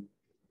to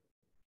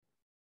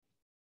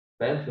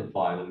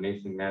specify the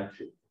meson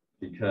metric,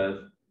 because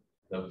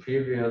the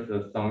previous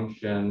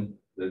assumption,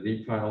 the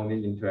Z prime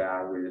only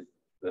interact with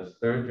the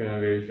 3rd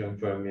generation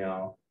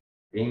fermion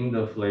in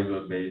the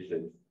flavor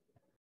basis.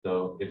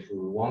 So if we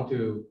want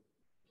to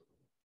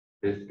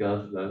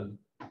discuss the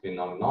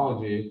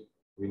phenomenology,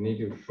 we need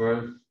to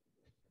first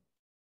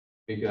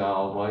figure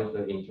out what is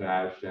the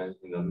interaction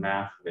in the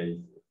mass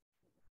basis.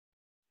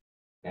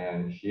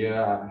 And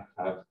here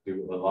I have to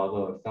do a lot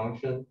of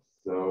assumptions.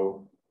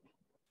 So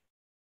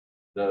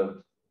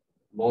the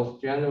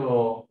most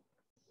general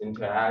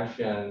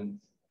interactions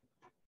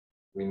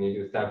we need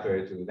to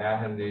separate to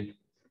left-handed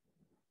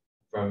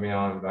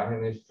fermion and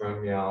right-handed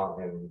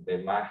fermion, and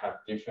they might have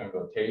different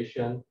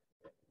rotation.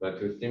 But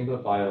to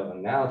simplify the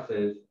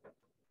analysis,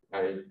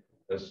 I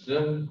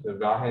assume the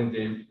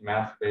right-handed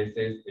mass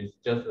basis is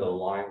just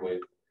aligned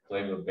with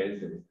flavor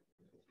basis.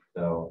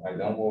 So I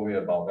don't worry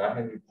about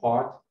right-handed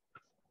part.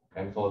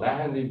 And for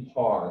left-handed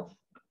part,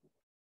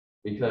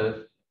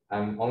 because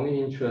I'm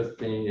only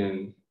interested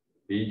in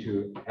B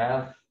to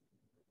S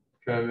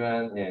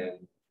current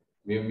and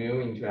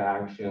mu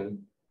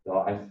interaction, so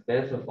I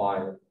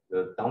specify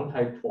the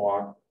down-type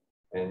part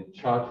and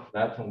charge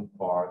lepton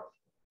part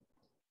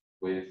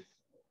with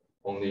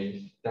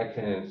only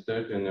second and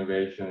third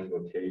generation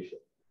rotation.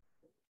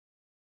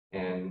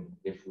 And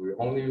if we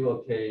only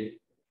rotate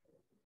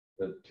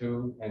the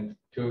 2 and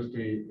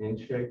 2-3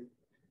 intric,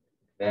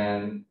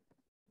 then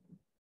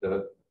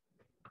the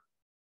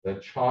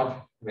charge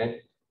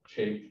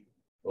matrix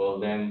will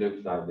then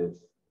look like this.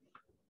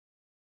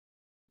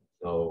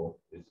 So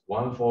it's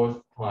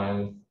 1/4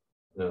 times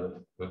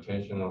the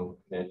rotational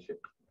matrix.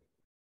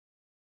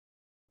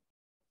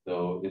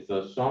 So it's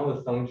a strong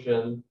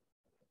assumption,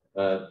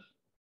 but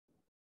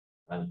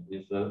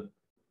it's a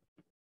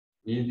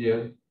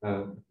easier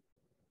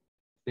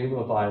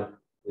simplify.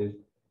 It's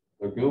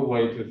a good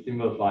way to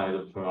simplify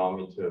the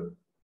parameter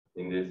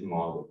in this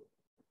model.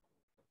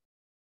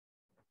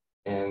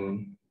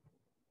 And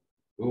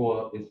we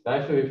will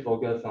especially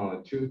focus on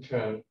the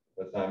two-term,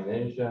 as I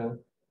mentioned,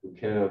 we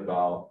care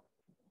about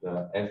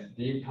the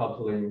SD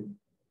coupling.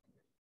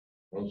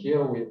 And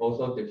here we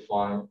also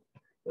define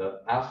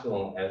the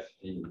epsilon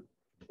SD,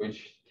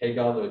 which take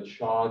out the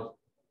charge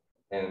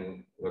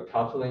and the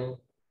coupling.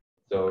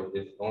 So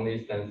it's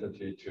only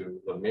sensitive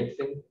to the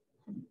mixing.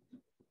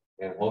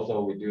 And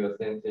also we do the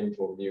same thing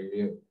for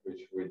mu,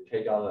 which we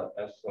take out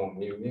the epsilon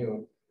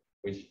mu,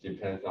 which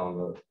depends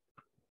on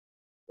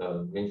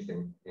the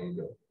mixing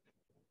angle.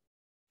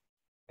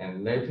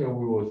 And later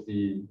we will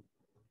see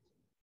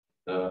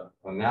the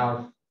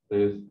analysis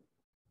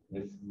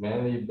is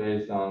mainly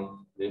based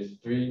on these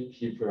 3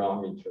 key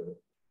parameters: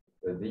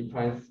 the Z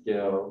prime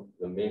scale,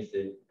 the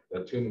mixing,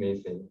 the 2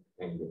 mixing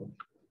angle.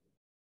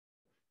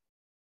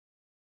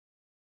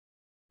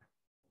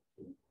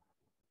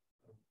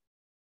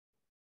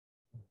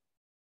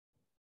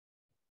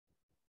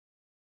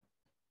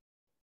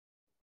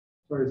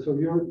 Sorry, so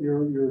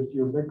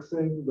you're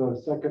mixing the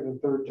second and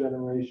third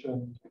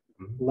generation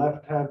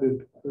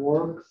left-handed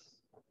quarks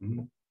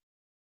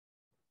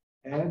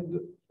and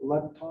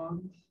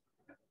leptons.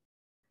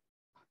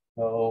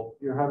 So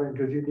You're having,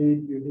 because you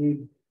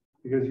need,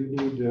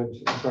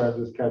 I'm sorry, I'm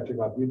just catching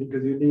up.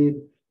 Because you need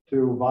to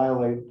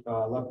violate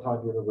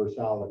lepton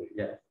universality.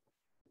 yes,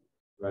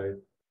 Right.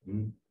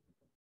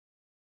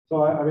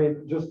 So I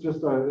mean, just this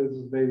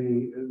is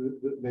maybe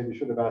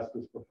should have asked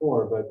this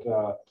before, but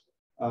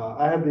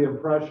I had the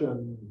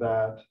impression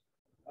that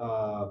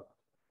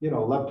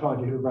lepton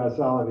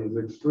universality is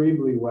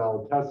extremely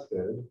well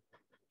tested,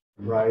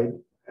 right?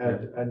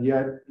 And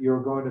yet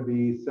you're going to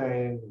be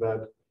saying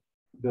that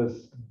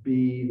this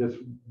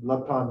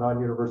lepton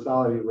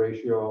non-universality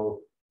ratio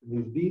in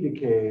these B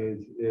decays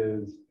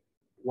is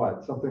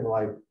what, something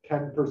like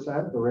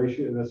 10%? The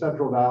ratio, the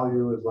central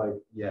value is like,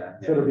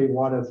 instead of being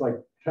 1, it's like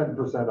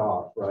 10%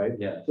 off, right?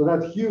 Yeah. So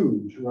that's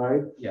huge,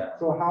 right? Yeah.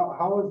 So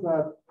how is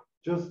that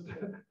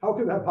how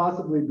could that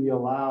possibly be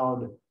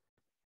allowed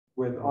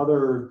with all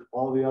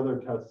the other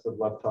tests of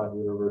lepton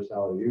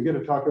universality? You're going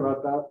to talk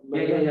about that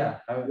later? Yeah.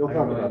 You'll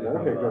talk about that.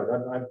 Okay,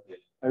 good.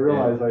 I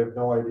realize I have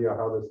no idea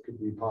how this could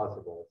be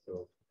possible.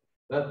 So,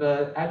 but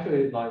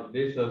actually, like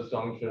this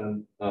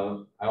assumption,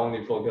 I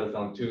only focus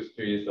on 2,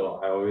 3,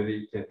 so I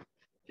already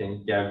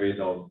can get rid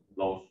of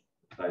those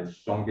like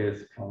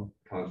strongest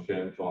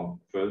constraint from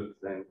first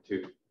and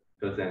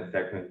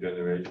second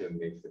generation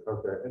mixing.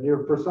 okay, and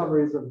you're for some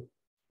reason,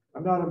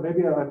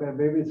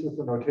 maybe it's just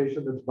a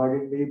notation that's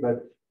bugging me,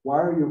 but why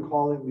are you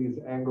calling these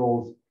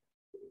angles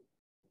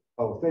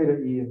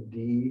theta, E, and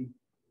D?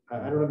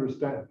 I don't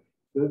understand.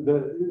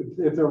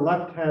 If they're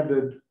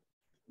left-handed,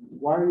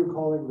 why are you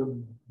calling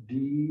them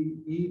D?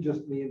 E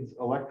just means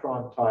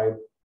electron type.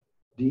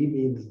 D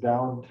means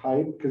down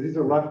type, because these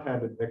are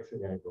left-handed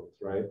mixing angles,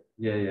 right?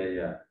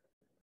 Yeah.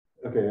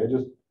 Okay,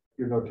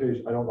 your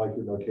notation, I don't like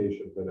your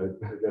notation, but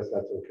I guess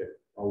that's okay.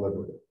 I'll live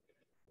with it.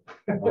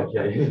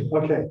 Okay.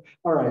 Okay,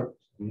 all right.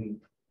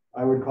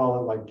 I would call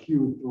it like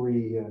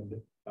Q3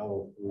 and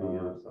L3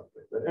 or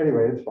something, but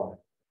anyway, it's fine.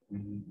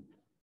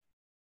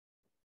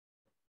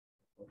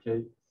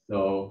 Okay,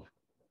 so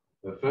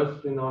the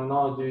first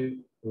phenomenology,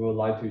 we would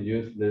like to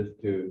use this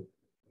to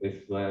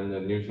explain the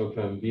neutral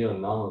current B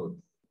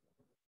anomalies.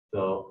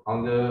 So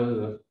under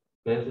the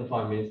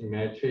specified mixing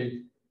matrix,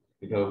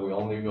 because we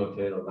only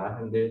rotate the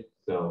left-handed,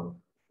 so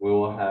we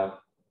will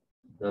have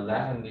the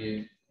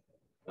left-handed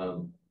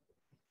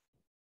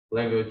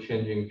flavor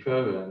changing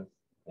current,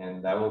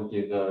 and that will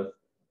give us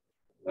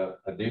the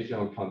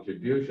additional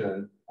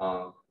contribution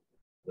on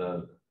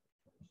the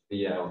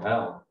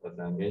CLL, as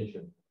I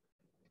mentioned.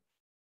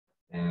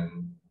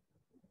 And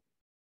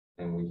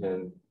we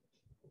can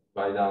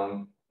write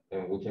down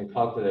and we can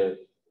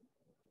calculate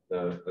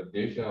the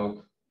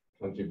additional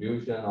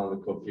contribution on the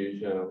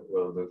coefficient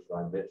will look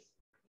like this.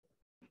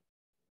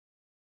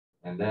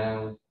 And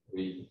then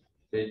we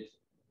fit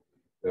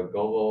the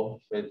global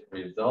fit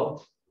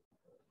result.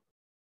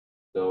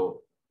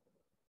 So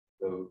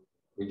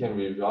we can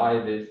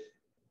rewrite this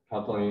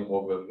coupling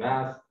over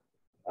mass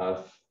as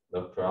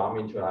the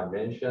parameter I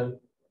mentioned,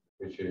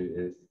 which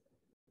is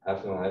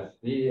epsilon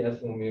SD,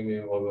 epsilon mu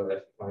mu over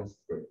S prime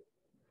squared.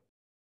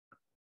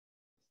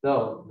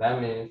 So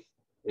that means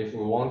if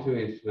we want to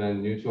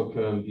explain neutral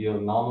current B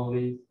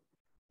anomalies,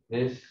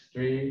 these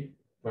three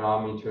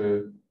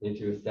parameters need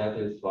to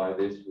satisfy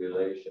this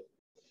relation.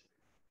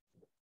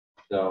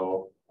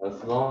 So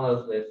as long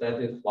as they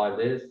satisfy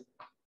this,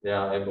 they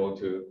are able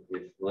to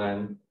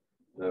explain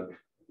the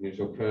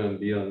neutral current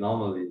B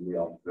anomaly we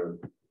observe.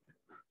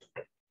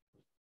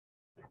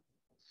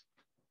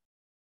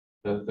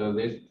 So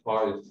this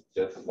part is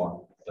just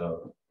one.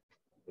 So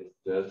it's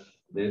just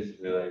this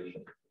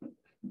relation.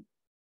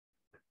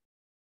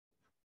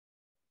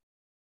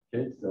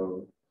 Okay,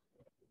 so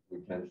we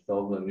can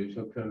solve the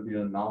neutral current B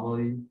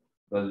anomaly,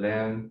 but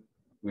then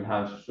we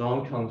have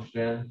strong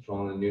constraint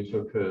from the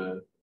neutral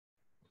current,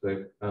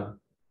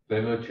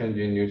 flavor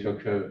changing neutral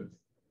currents.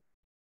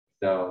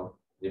 So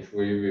if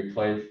we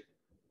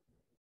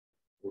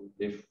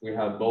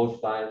have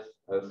both sides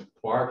as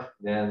quark,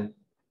 then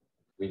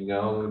we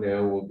know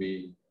there will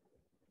be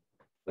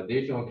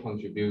additional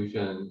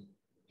contribution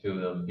to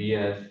the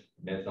BS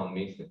meson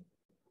meson,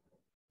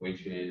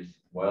 which is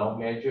well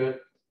measured.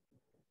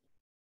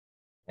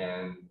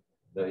 And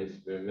the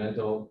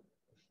experimental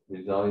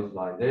result is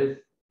like this.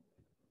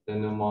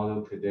 Standard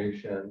model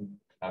prediction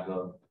has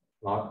a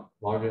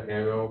larger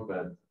error,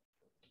 but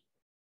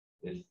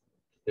it's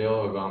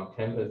still around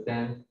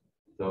 10%.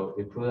 So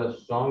it put a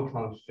strong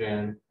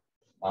constraint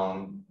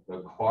on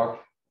the quark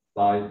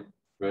side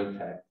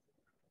vertex,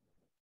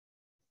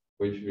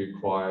 which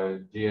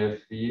requires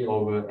GSB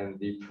over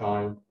ND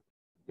prime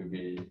to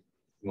be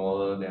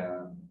smaller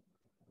than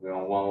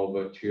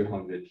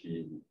 1/200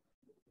 TeV.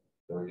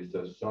 So it's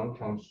a strong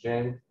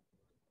constraint.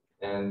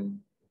 And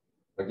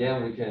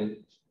again, we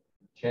can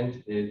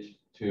change it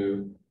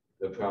to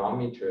the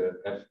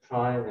parameter F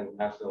prime and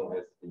epsilon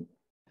SD.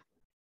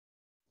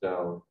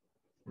 So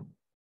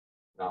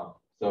now,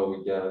 so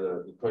we get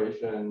the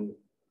equation.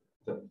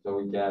 So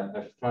we get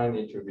F prime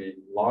need to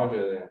be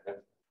larger than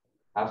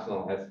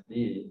epsilon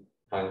SD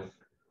times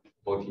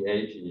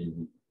 48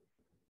 TeV.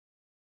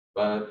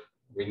 But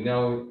we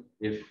know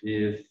if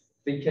it's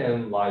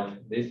secant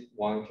like this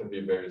one can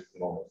be very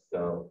small,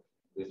 so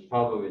it's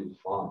probably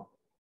fine.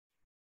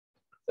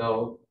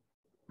 So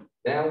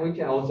then we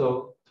can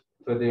also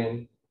put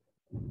in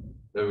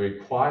the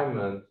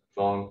requirement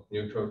from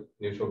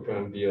neutral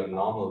current B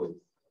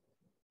anomalies,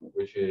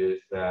 which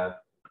is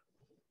that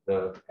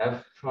the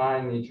F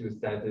prime need to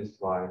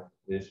satisfy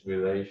this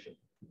relation.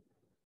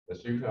 The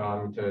three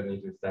parameter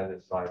need to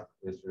satisfy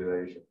this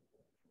relation.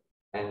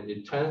 And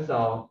it turns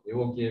out it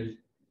will give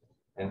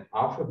an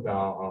upper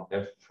bound on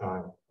F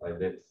prime like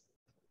this.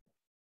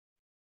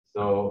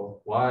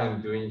 So what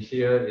I'm doing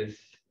here is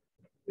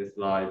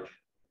like,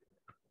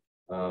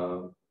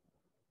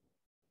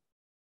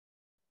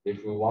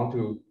 if we want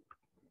to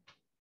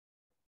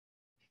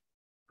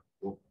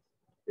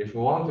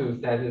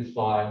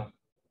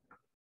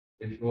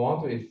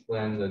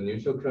explain the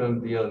neutral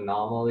current B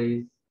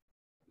anomalies,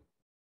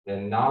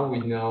 then now we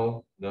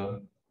know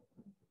the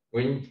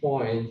green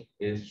point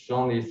is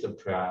strongly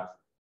suppressed,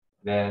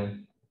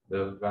 then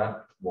the red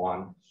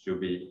one should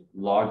be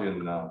large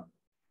enough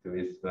to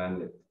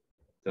explain it.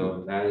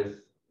 So that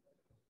is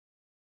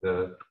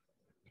the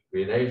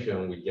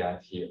relation we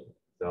get here.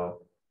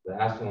 So the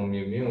epsilon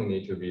mu mu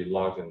need to be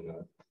large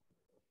enough.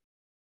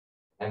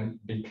 And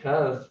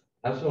because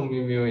epsilon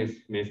mu mu is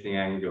missing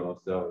angle,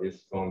 so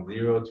it's from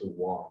 0 to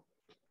 1.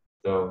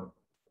 So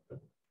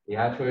we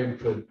actually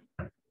put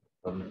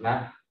the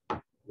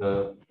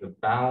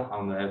bound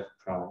on the F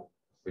prime,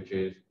 which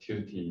is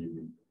 2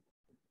 TeV.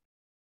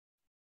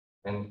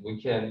 And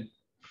we can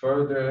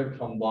further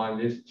combine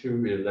these two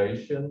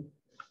relations,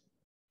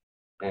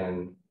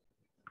 and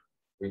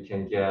we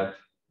can get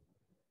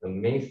the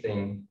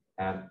meson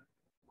at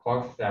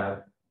quark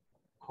side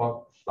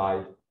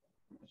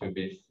to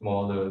be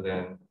smaller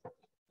than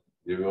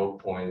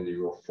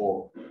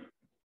 0.04,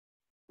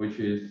 which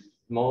is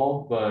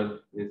small,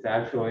 but it's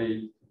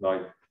actually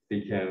like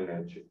secant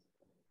metric.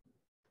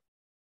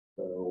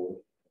 So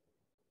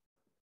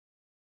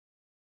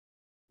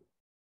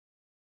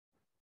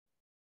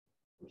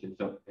okay,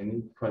 so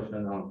any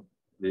question on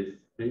this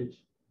page?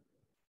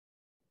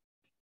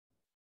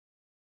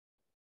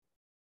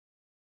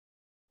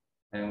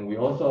 And we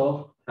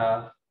also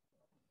have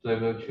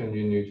flavor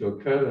changing neutral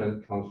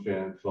current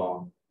constraint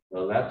from the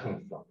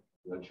lepton side,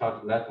 the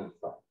charged lepton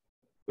side,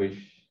 which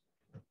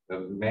the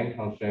main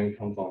constraint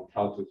comes from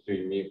tau to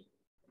 3 mu.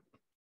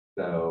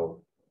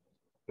 So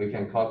we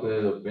can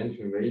calculate the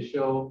Benton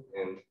ratio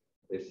and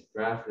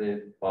express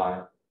it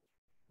by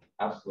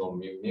epsilon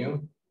mu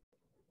mu.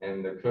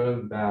 And the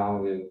current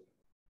bound is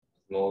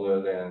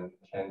smaller than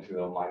 10 to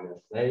the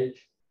minus 8,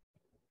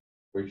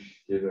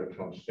 which gives a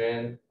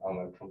constraint on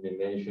a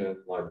combination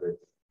like this.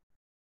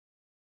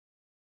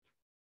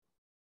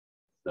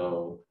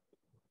 So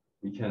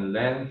we can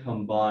then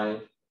combine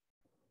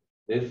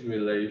this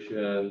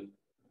relation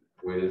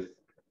with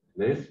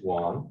this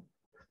one,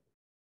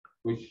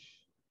 which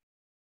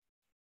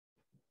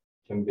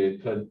can be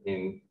put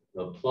in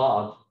the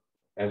plot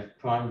f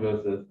prime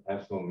versus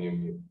epsilon mu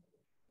mu.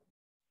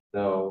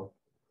 So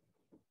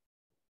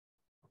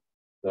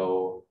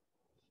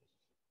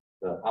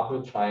the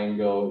upper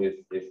triangle is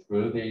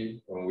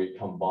excluded when we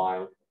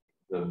combine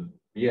the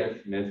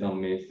BS meson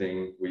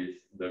missing with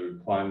the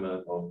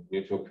requirement of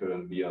neutral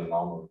current B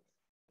anomalies.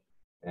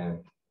 And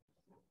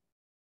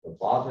the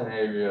bottom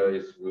area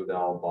is ruled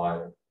out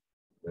by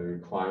the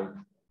requirement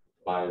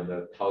by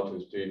the tau to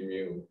 3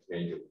 mu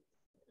measure.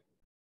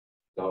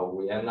 So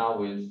we end up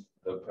with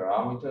the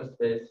parameter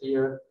space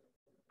here,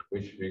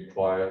 which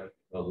requires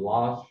a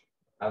large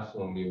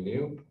epsilon mu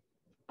mu.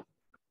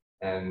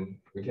 And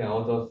we can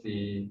also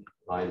see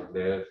like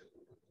there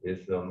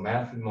is a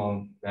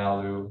maximum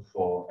value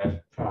for f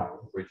prime,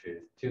 which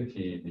is 2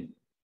 TeV.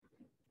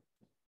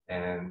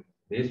 And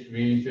this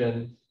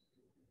region,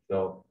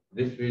 so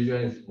this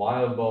region is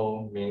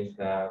viable, means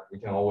that we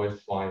can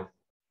always find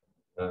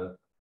a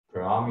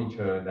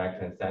parameter that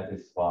can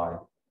satisfy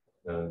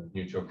the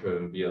neutral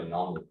current B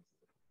anomaly.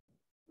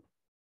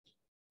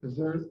 Is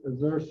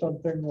there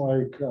something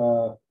like,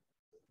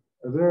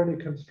 is there any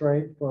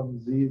constraint from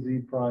Z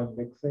prime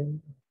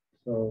mixing?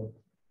 So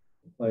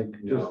like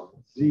just No.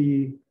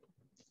 Z,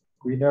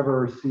 we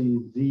never see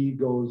Z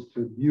goes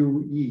to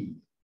mu E.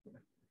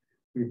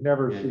 We've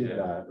never seen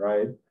that,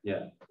 right?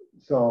 Yeah.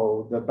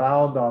 So the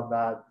bound on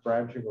that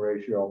branching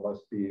ratio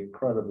must be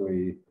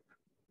incredibly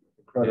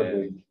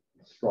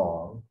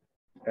strong.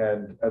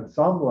 And at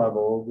some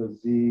level, the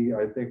Z,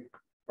 I think,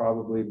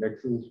 probably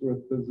mixes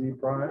with the Z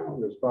prime.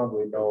 There's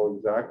probably no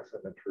exact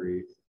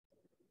symmetry.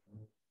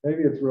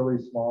 Maybe it's really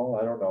small,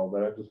 I don't know,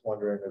 but I'm just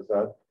wondering, is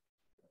that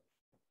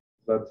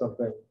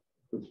something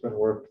that's been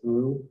worked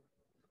through,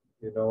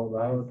 you know,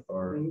 about,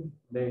 or?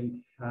 They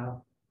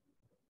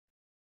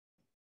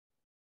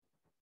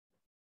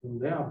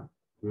are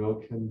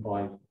broken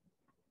by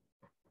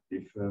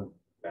different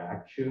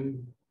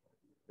vacuum.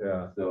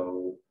 Yeah.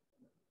 So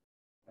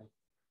I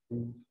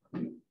think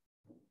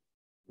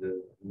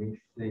the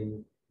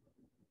mixing.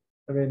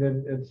 I mean,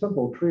 in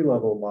simple tree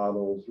level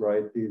models,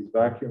 right,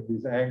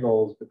 these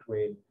angles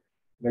between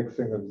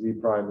mixing of Z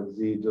prime and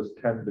Z just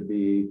tend to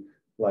be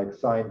like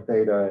sine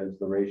theta is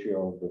the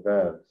ratio of the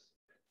VEVs.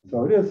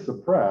 So it is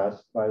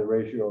suppressed by the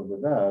ratio of the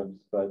VEVs,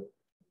 but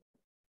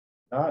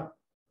not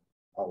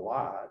a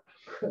lot.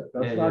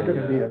 That's not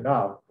going to be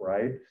enough,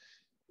 right?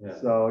 Yeah.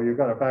 So you've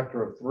got a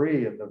factor of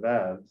 3 in the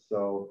VEVs.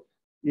 So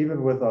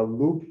even with a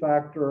loop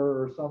factor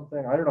or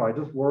something, I don't know, I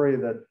just worry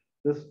that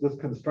this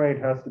constraint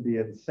has to be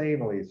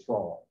insanely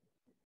strong.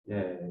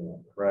 Yeah.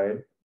 Right?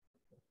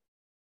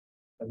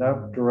 And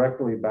that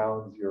directly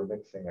bounds your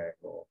mixing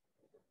angle.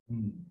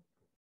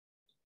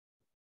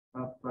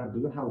 But do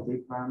you have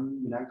Z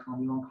prime electron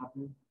muon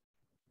coupling?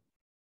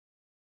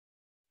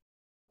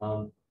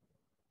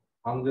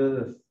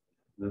 Under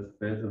the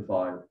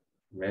specified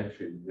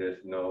metric,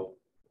 there's no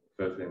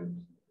first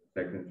and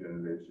second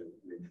generation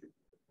mixing.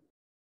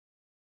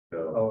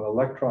 So, Oh,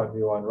 electron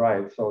muon,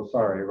 right. So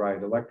sorry,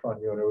 right. Electron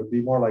muon, it would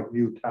be more like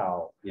mu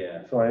tau.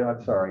 yeah. So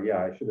I'm sorry.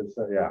 Yeah, I should have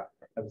said, yeah.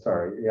 I'm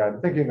sorry. Yeah,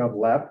 I'm thinking of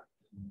LEP.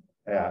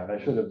 Yeah, and I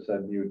should have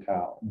said mu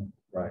tau.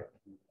 Right.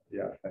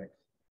 Yeah, thanks.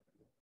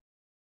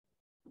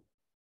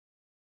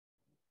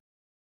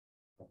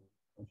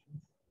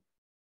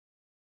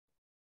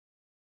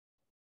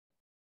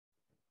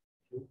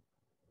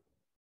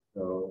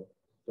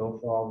 So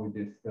far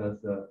we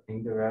discussed the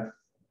indirect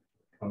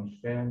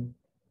constraint,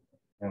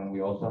 and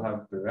we also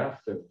have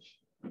direct search.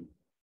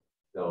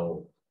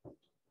 So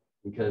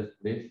because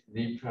this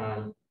Z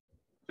prime,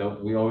 so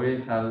we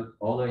already have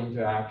all the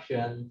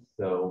interactions,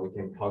 so we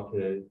can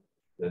calculate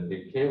the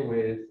decay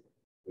width,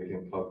 we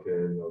can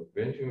calculate the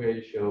branching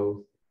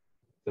ratios.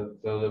 So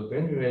the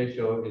branching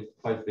ratio is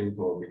quite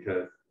simple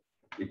because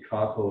it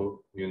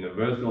couples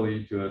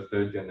universally to a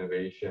third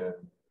generation,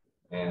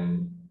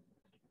 and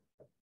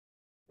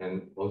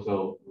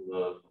also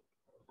the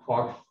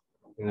quarks,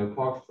 in the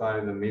quark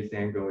side, the meson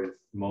angle is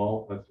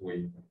small, as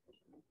we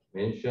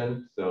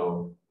mentioned.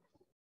 So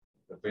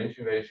the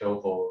branching ratio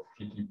for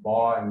PT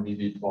bar and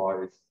DB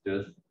bar is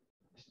just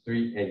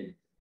 3/8.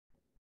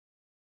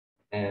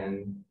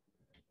 And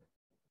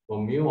for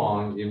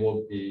muon, it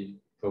will be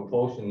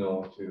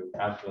proportional to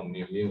epsilon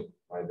mu mu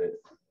like this.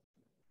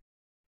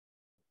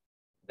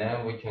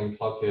 Then we can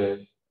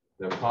calculate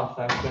the cross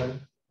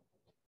section.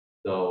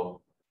 So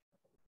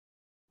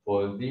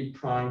for Z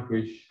prime,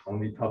 which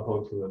only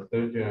coupled to the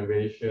third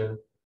generation,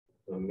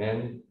 the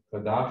main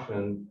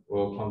production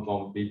will come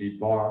from BB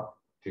bar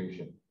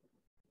fusion.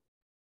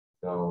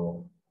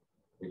 So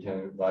we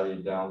can write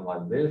it down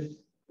like this.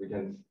 We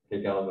can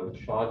take out the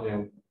charge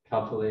and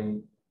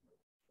coupling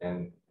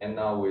and end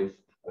up with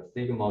a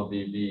sigma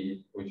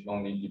BB, which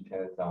only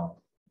depends on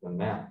the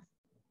mass.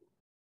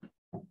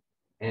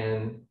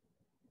 And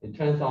it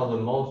turns out the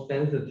most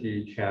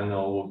sensitive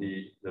channel will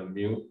be the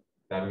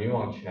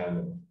muon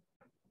channel.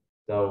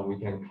 So we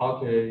can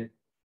calculate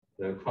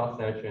the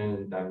cross-section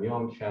in the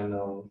muon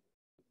channel,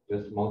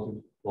 just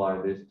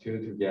multiply these two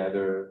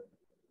together,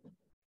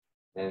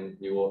 and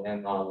you will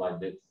end up like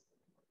this.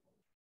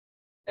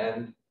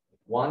 And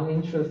one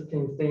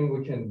interesting thing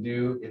we can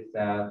do is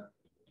that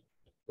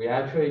we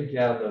actually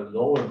get the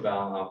lower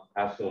bound of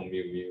absolute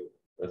mu,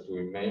 as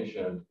we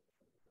mentioned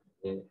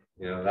in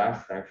the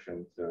last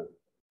section. So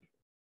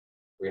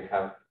we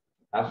have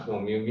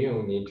absolute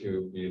mu need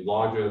to be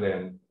larger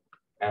than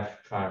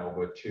f prime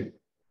over 2.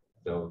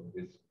 So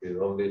it's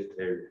below this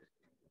area.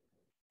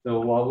 So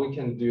what we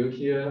can do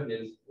here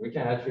is we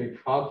can actually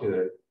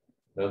calculate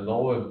the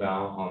lower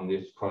bound on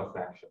this cross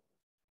section.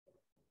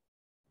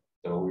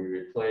 So we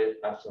replace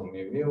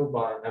absolute mu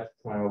by f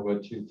prime over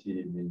 2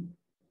 TeV.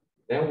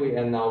 Then we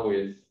end up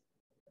with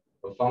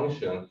a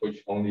function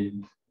which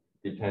only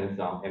depends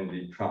on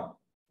MD prime.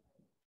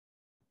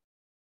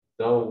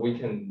 So we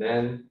can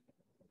then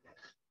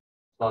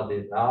plot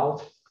this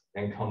out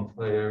and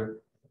compare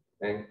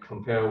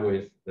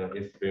with the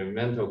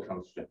experimental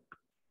constraint.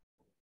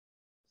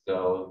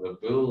 So the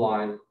blue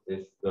line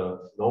is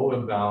the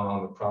lower bound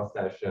on the cross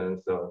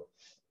section. So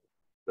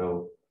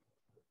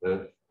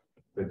the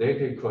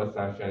predicted cross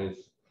section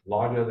is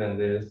larger than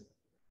this.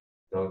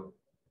 So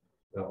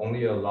they are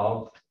only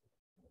allowed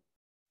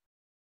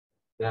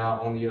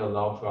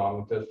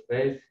parameter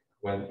space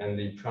when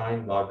ND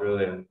prime larger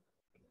than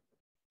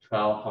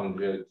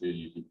 1200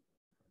 GeV.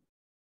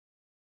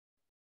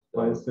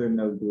 Why is there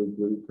no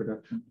glue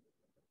production?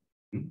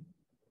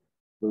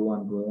 Glue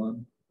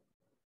on.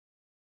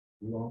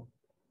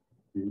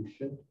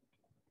 Fusion.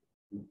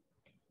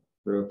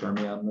 Through a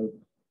fermion loop.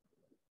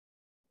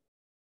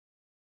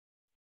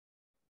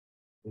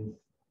 Is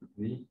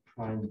the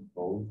prime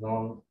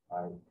boson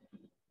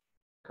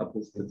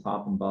Couples to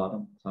top and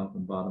bottom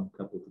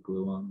couple to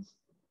gluons.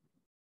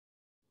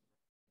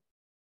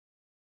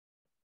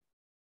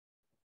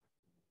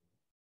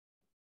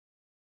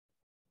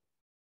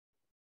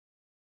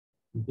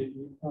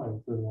 DB bar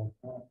is like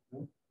that,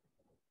 right?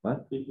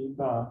 What? DB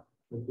bar,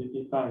 the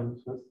DB bar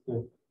is just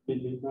the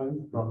DB bar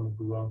is from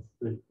gluon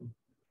splitting.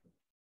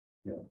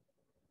 Yeah.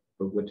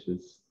 But which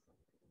is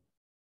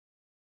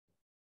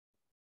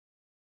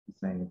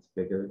saying it's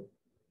bigger?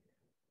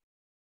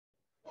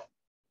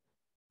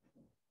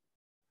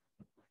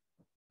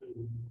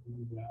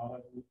 Yeah,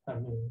 I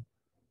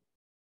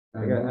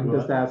mean, I'm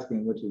just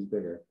asking which is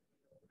bigger.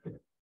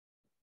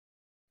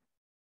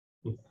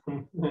 it's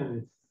same,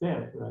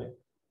 right?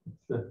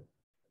 The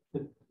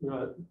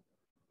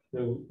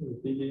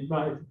DB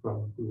bar is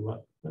from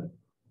gluon, right?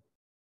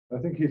 I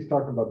think he's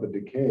talking about the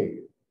decay.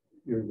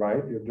 You're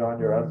right, John,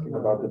 you're asking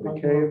about the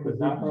decay of the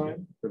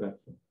production.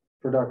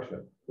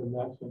 production.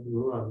 Production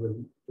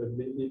gluon, the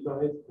DB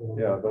bar is from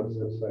Yeah, that's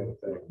the same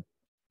thing.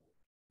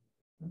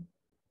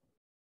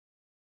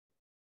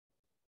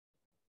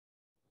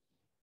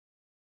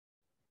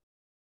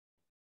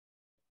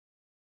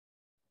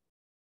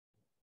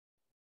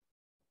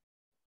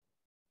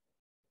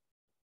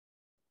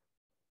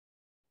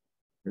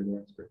 You're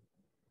the expert.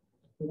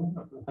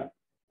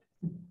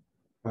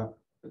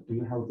 But do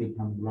you have the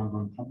wrong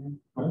on comment?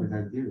 Or is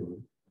that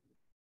 0?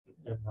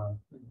 And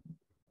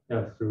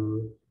yeah,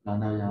 through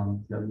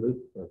The loop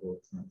level,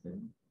 it's not there.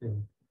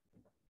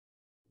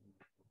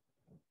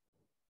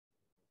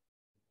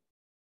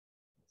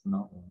 It's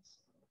not once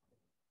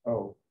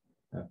Oh,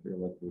 after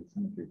electric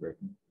symmetry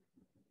breaking.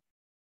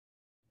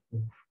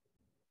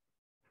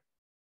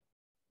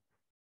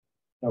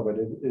 no, but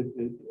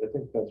I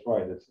think that's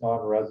right. It's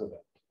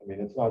non-resonant. I mean,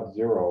 it's not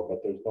 0,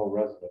 but there's no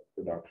resonant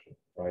production,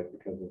 right?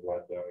 Because of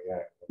Landau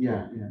Yang.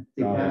 Yeah.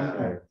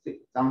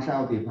 Some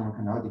shell different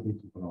cannot depend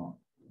on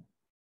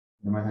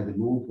no matter the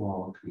loop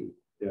or tree.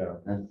 Yeah,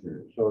 That's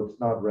so it's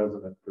not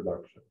resonant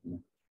production.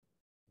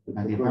 It's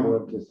And if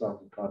equivalent to some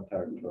contact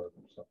term or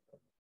something.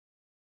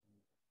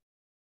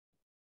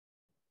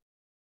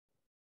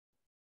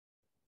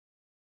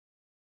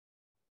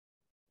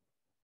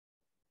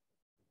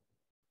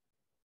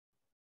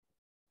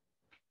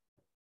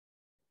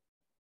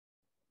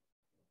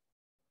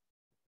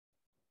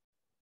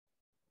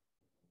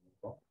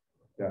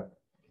 Yeah.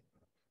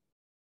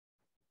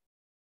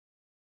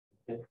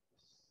 Okay.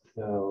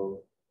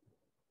 So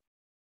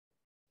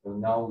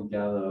now we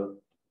got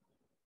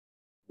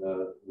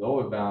the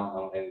lower bound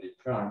on ND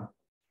prime.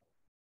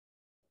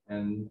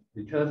 And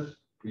because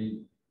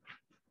we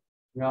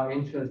are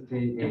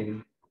interested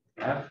in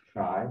F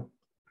prime,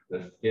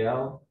 the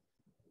scale,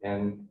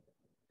 and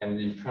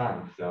ND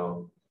prime,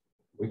 so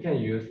we can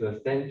use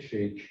the same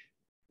trick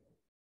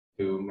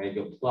to make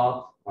a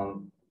plot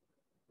on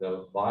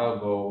the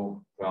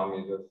viable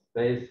parameter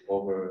space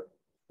over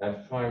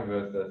F prime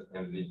versus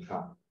ND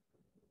prime.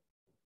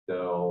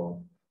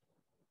 So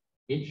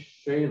each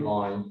straight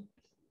line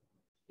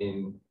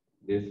in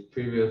this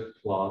previous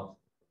plot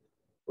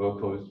will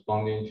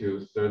corresponding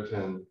to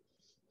certain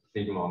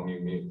sigma mu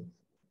mu.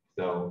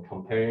 So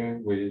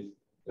comparing with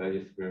the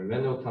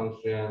experimental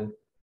constraint,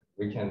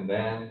 we can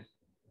then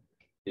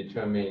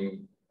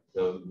determine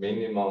the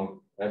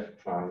minimum F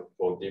prime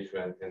for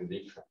different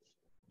NZ primes.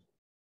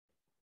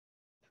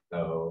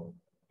 So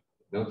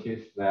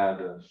notice that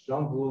the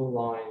strong blue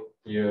line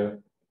here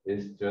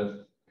is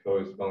just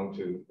correspond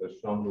to the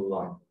strong blue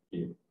line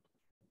here.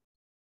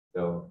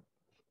 So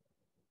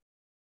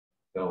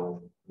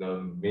the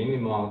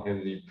minimum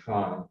NZ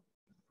prime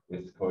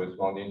is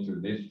corresponding to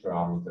this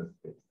parameter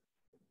space.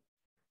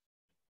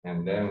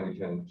 And then we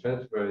can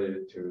transfer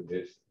it to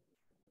this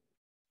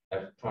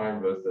F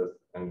prime versus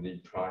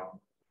NZ prime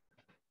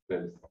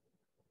space.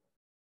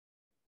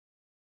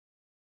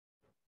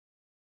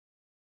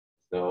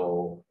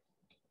 So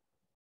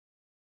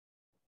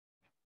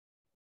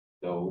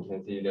we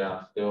can see there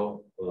are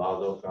still a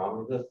lot of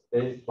parameter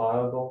space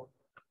viable.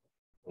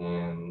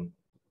 And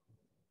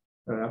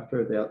But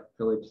after the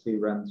LHC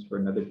runs for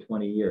another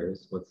 20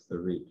 years, what's the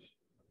reach?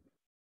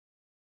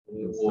 it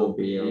It'll still will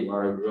be be a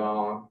large-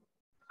 around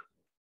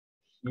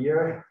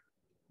here.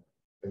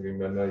 I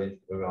remember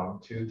it's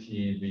around 2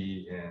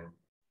 TeV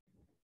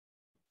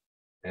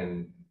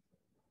and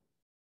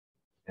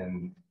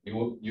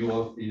you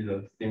will see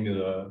the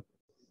similar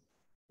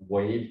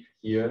wave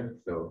here.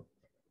 So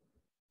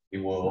it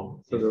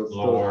will So there'll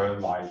explore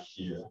like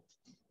here.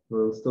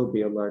 Will still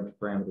be a large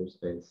parameter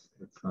space.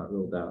 It's not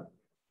ruled out.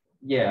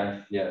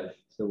 Yes, yes.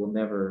 So we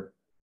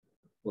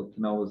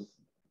can always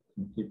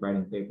keep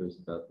writing papers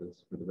about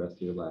this for the rest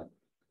of your life.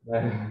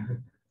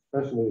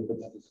 Especially if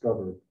it's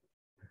discovered.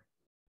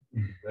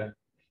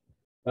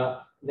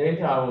 But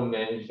later I will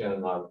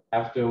mention, like,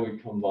 after we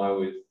combine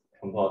with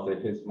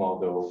composite Higgs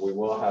model, we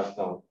will have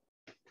some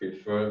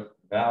preferred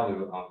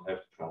value on F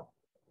prime.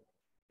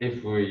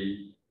 If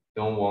we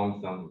don't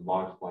want some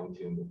large fine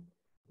tuning,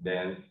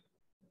 then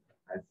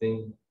I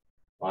think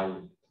like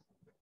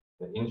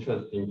the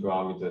interesting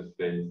parameter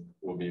space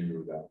will be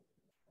ruled out.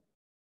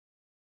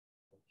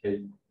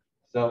 Okay,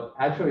 so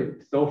actually,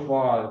 so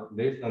far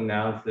this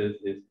analysis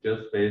is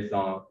just based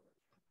on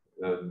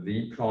the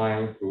Z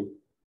prime who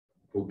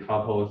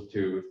couples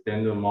to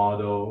standard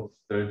model,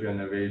 third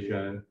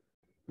generation,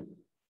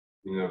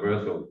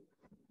 universal.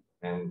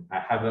 And I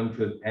haven't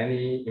put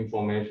any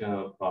information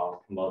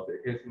about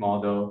composite Higgs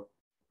model,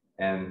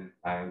 and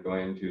I'm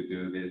going to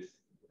do this.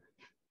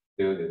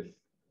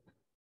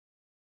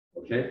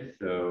 Okay,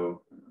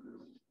 so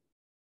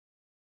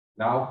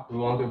now we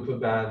want to put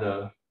back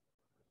the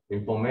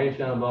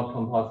information about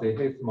composite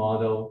Higgs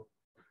model.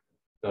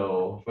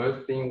 So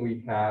first thing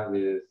we have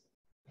is,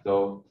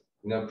 so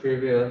in the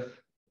previous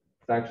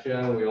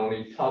section, we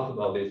only talked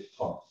about this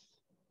part.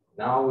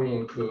 Now we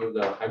include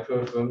the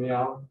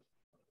hyperfermion.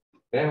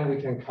 Then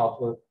we can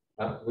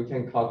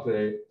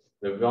calculate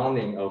the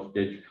rounding of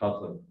gauge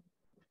coupling.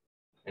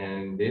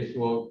 And this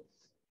will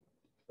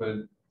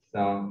put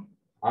some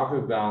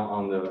upper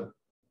bound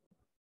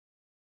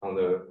on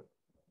the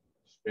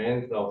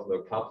strength of the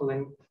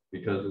coupling,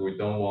 because we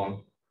don't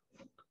want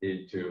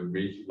it to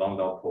reach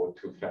lambda pole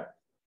too fast.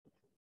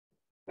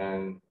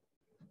 And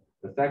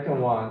the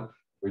second one,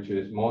 which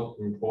is most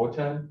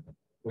important,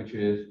 which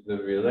is the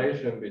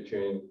relation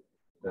between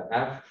the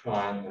F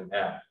prime and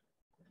F.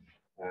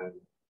 And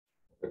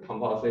the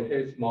composite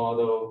Higgs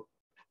model,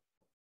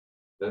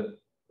 the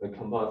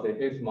composite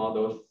Higgs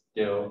model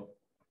scale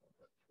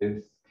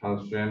is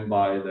constrained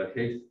by the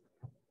Higgs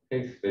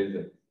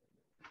physics.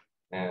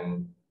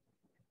 And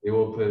it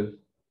will put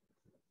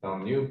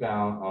some new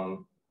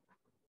bound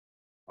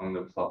on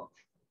the plot.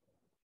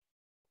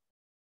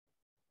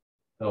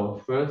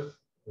 So first,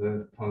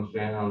 the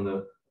constraint on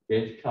the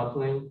gauge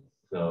coupling.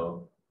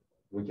 So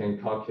we can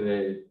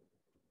calculate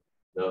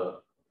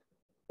the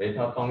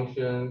beta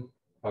function,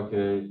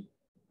 calculate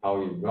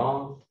how it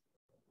runs,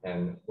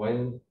 and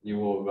when it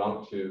will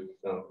run to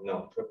some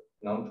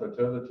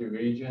non-perturbative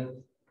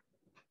regions.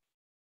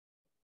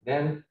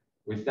 Then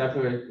we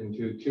separate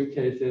into two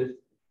cases,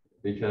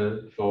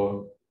 because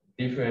for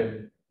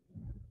different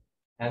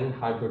n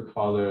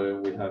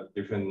hypercolor, we have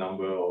different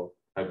number of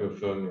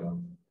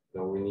hyperfermions.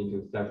 So we need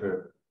to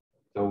separate.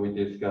 So we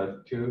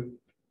discuss two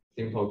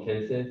simple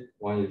cases.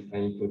 One is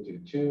n equal to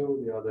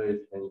 2, the other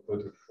is n equal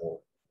to 4.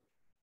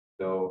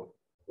 So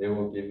they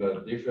will give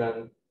a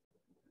different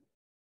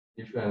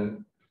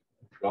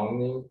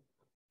rounding.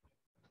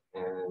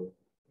 And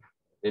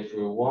if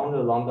we want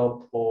the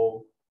lambda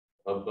pole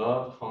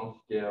above Chung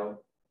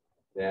scale,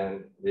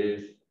 then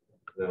this is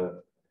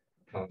the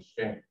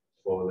constraint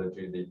for the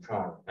GZ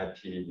prime at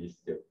TeV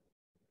scale,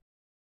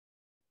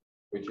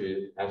 which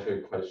is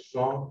actually quite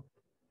strong.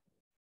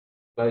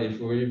 But if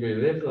we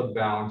release the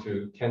bound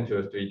to 10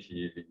 to the 3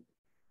 TeV,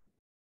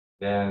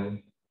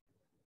 then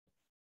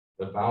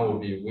the bound will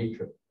be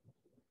weaker.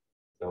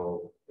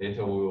 So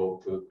later we will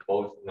put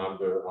both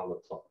numbers on the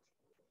plot.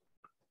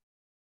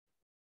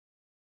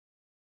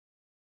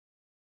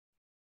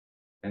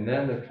 And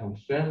then the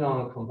constraint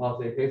on the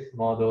composite Higgs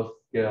model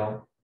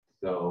scale.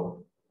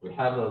 So we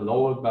have a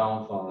lower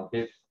bound from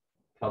Higgs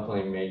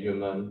coupling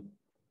measurement.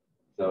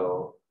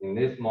 So in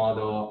this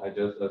model, I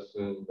just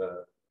assume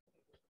the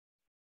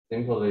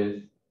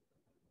simplest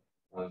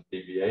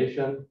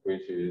deviation,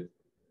 which is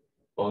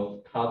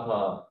both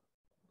kappa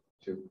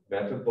to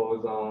beta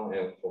boson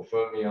and for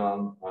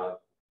fermion are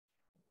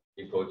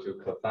equal to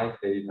cosine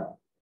theta.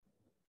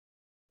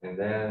 And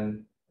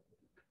then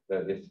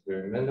the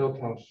experimental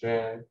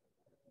constraint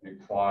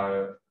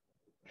require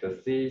the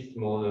C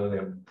smaller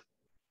than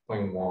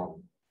 0.1,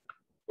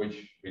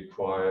 which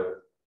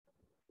require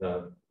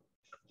the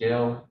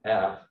scale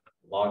F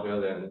larger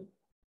than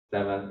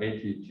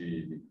 780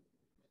 GeV.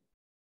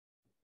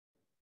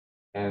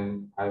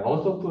 And I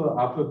also put an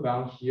upper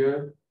bound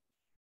here,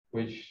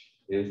 which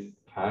is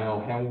kind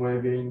of hand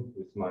waving.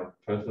 It's my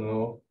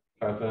personal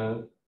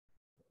preference,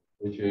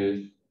 which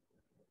is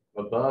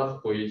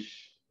above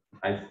which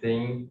I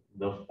think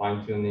the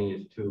fine tuning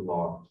is too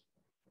large.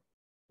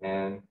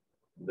 And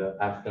the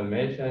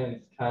estimation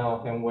is kind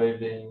of hand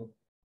waving.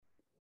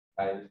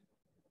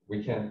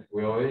 We can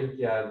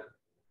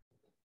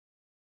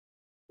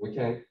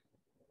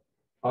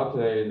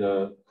calculate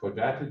the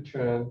quadratic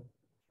term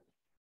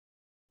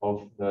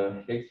of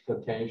the Higgs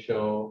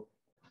potential,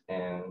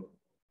 and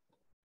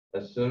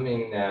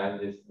assuming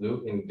that it's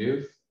loop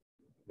induced,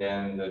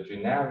 then the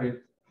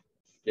generic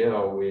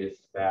scale we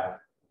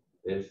expect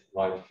is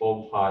like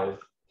 4 pi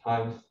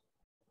times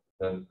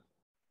the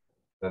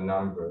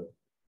number.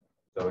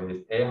 So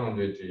it's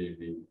 800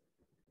 GeV.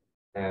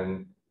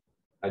 And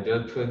I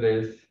just put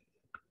this,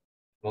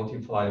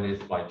 multiply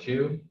this by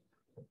 2,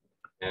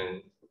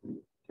 and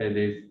take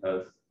this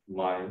as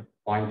my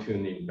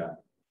fine-tuning band.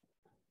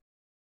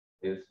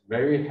 It's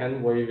very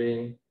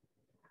hand-waving,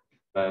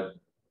 but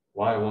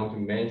what I want to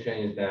mention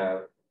is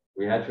that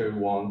we actually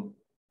want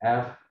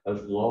F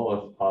as low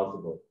as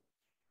possible.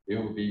 It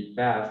would be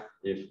best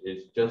if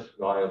it's just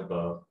right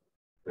above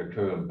the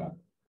current band.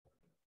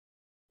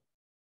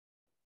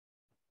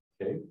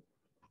 Okay.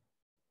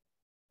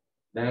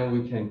 Then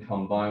we can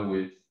combine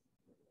with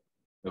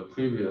the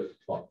previous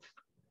plot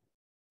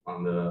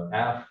on the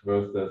F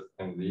versus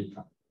NZ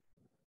time.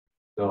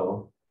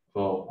 So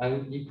for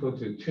n equal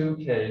to 2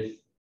 case,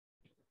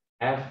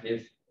 F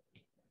is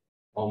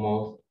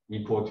almost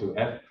equal to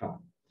F prime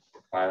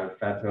by a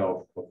factor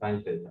of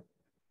cosine theta.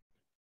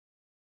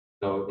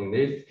 So in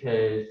this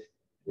case,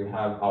 we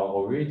have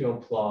our original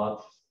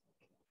plot,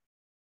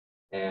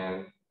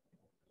 and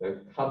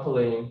the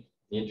coupling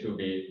needs to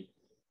be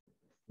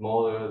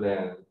smaller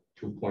than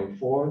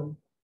 2.4,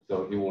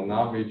 so it will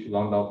not reach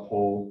lambda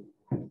pole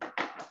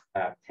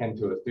at 10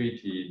 to the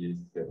 3 TeV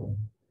scale.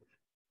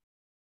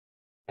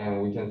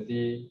 And we can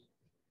see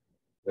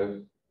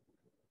the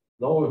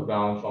lower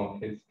bound from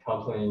Higgs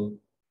coupling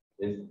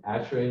is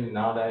actually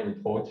not that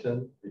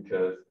important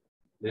because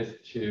these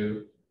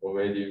two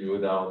already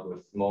ruled out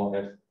the small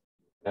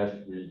f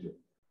region.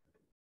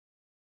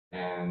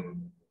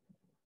 And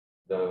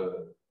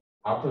the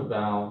upper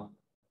bound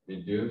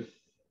reduced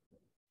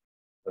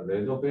a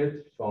little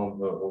bit from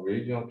the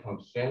original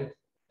constraint,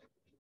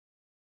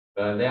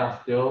 but there are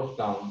still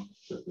some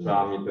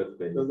parameter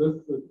space. So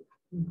this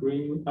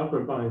green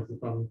upper bound is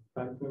from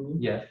fine tuning?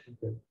 Yes.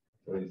 Okay.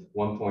 So it's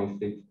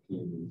 1.6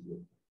 TeV.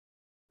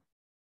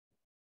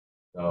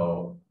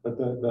 So, But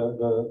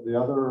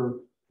the other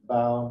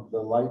bound, the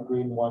light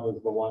green one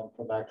is the one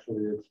from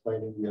actually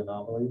explaining the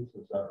anomalies,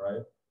 is that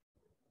right?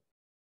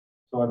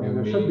 So I mean,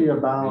 there should be a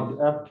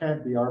bound, F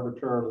can't be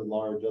arbitrarily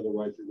large,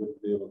 otherwise you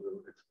wouldn't be able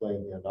to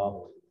explain the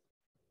anomalies.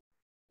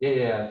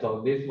 yeah.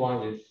 So this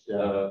one is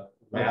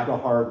That's the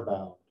hard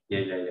bound.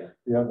 Yeah.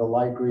 Yeah, the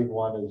light green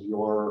one is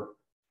your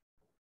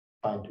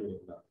fine tuning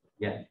bound.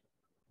 Yeah.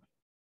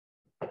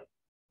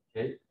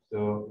 Okay,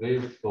 so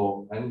this is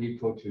for n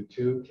equal to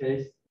 2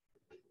 case.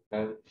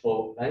 And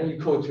for n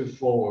equal to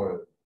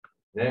 4,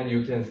 then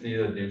you can see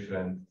the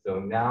difference. So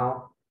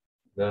now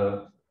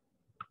this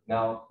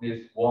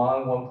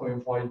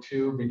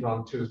 1.52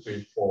 become 2,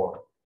 3,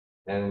 4.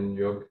 And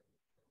your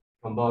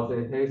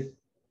composite Higgs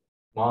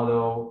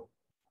model,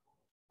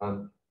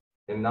 and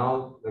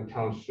now the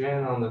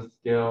constraint on the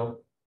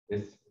scale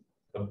is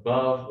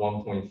above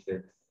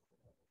 1.6,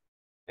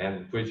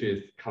 and which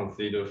is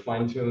considered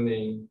fine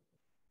tuning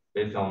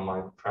based on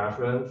my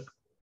preference.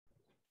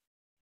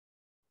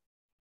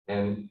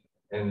 And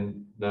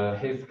the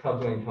Higgs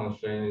coupling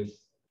constraint is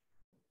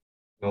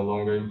no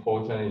longer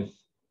important, it's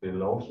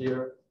below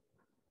here.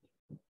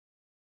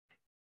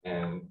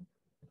 And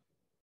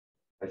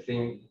I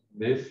think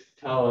this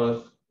tells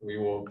us we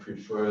will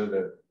prefer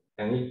the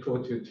n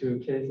equal to 2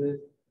 cases,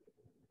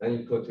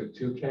 n equal to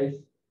 2 case,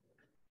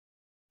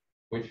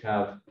 which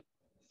have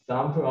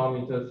some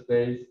parameter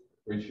space,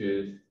 which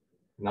is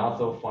not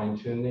so fine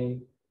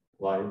tuning,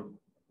 like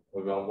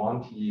around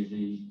 1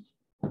 TeV,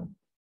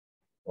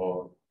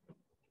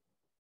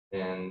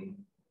 and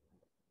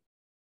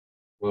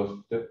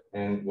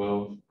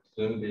will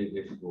soon be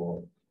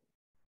explored.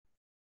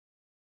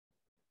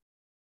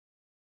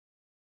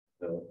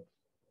 So,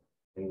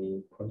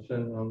 any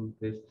question on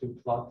these two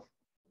plots?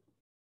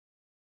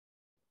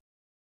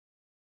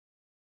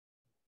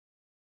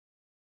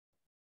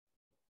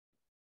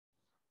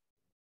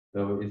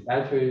 So it's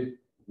actually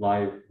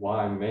like what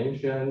I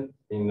mentioned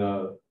in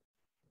the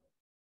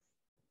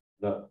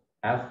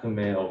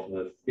estimate of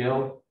the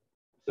scale.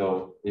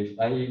 So if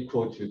n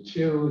equal to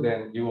 2,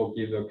 then you will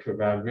give the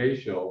correct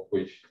ratio,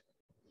 which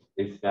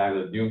expect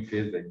the Dune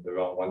physics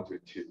around 1 to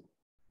 2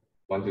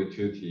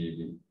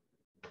 TeV.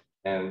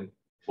 And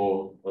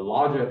for a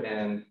larger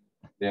n,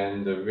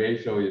 then the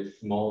ratio is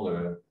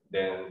smaller,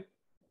 then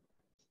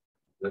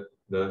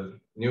the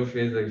new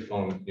physics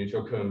from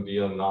neutral current B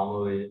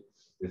anomaly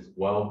is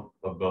well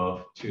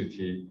above 2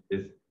 TeV,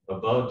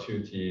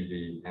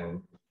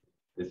 and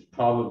it's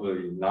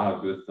probably not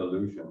a good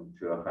solution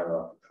to a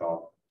hierarchy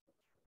problem.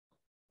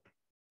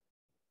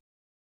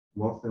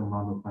 What's the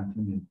amount of fine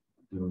tuning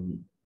do you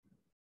need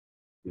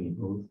to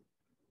impose?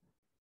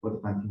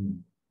 What fine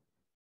tuning?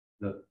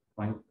 The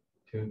fine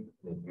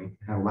tuning.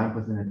 Have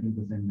 1%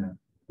 and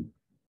 10%.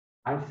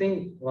 I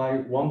think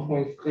like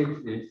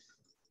 1.6 is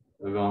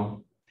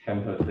around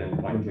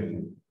 10% fine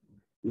tuning.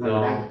 You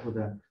So- add that to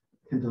the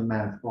 10 to the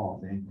minus 4,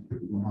 then you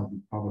don't have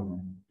this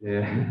problem.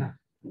 Yeah.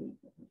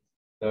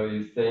 So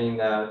you're saying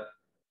that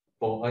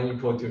for n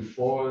equal to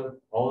 4,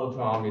 all the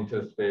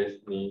parameter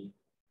space need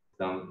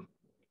some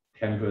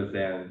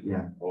 10%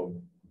 Yeah. or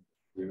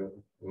even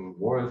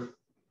worse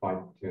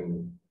fine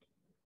tuning.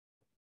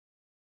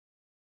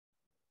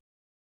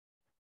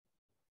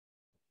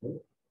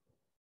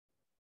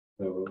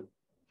 So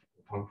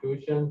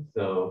conclusion,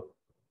 so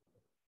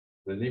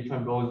the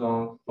lepton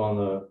boson from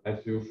the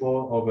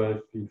SU4 over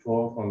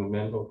SP4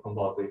 fundamental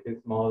composite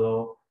Higgs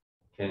model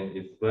can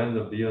explain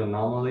the B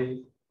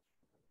anomaly,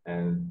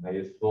 and I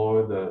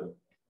explore the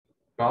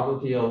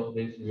property of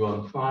this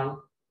muon prime,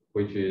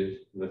 which is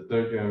the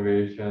third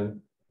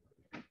generation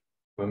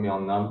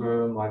fermion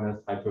number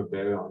minus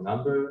hyperbarion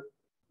number,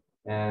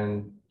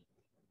 and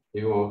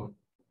it will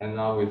end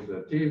up with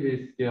the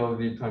TeV scale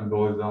lepton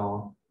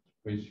boson,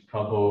 which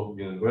couple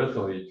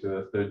universally to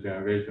the third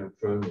generation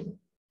fermion.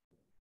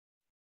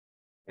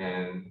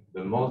 And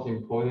the most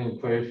important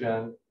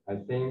equation, I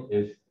think,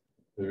 is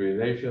the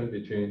relation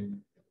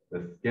between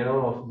the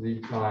scale of Z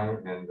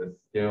prime and the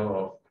scale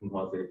of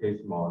composite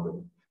Higgs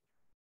model.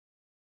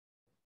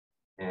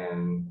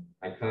 And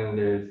I think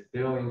there's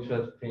still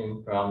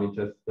interesting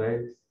parameter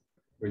space,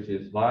 which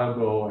is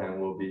viable and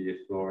will be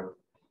explored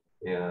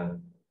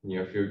in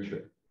near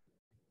future.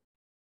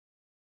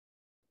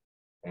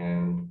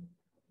 And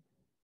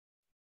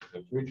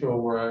the future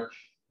work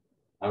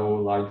I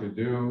would like to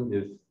do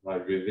is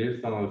like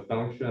release some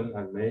assumptions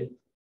I made.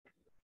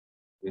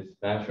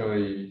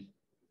 Especially,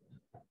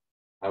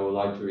 I would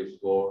like to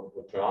explore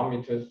the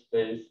parameter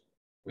space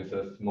with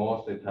a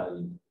small theta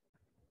e.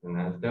 And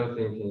I'm still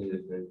thinking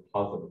is it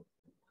possible.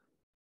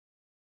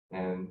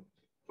 And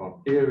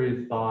from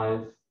theory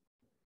side,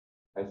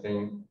 I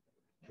think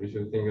we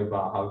should think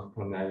about how to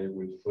connect it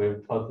with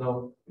fluid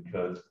puzzle,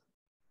 because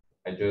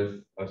I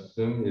just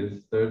assume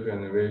it's third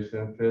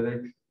generation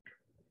physics,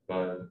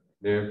 but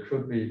there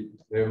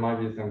might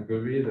be some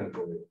good reason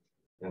for it,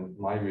 and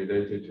might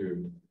relate it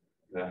to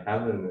the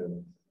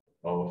hazardness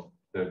of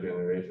third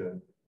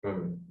generation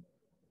fermion.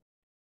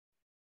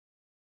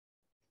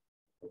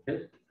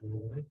 Okay.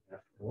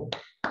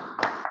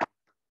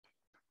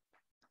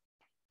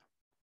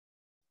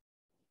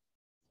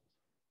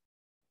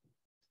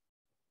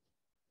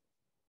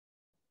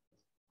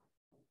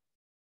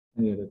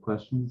 Any other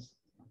questions?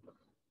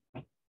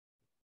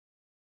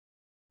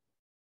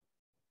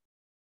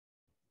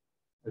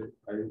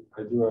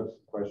 I do have some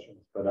questions,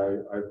 but I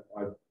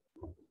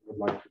would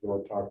like to go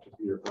and talk to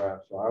Peter Graham,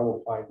 so I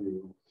will find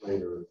you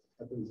later.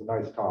 I think it was a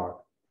nice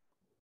talk.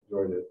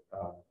 Enjoyed it.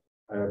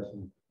 I have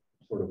some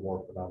sort of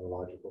more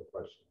phenomenological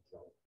questions, so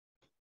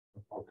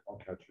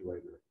I'll catch you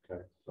later.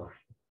 Okay, sorry.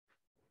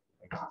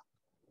 Thanks.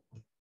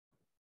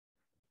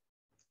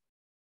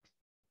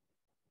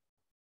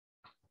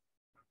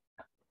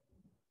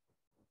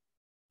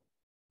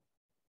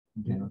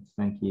 Okay, let's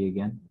thank you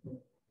again.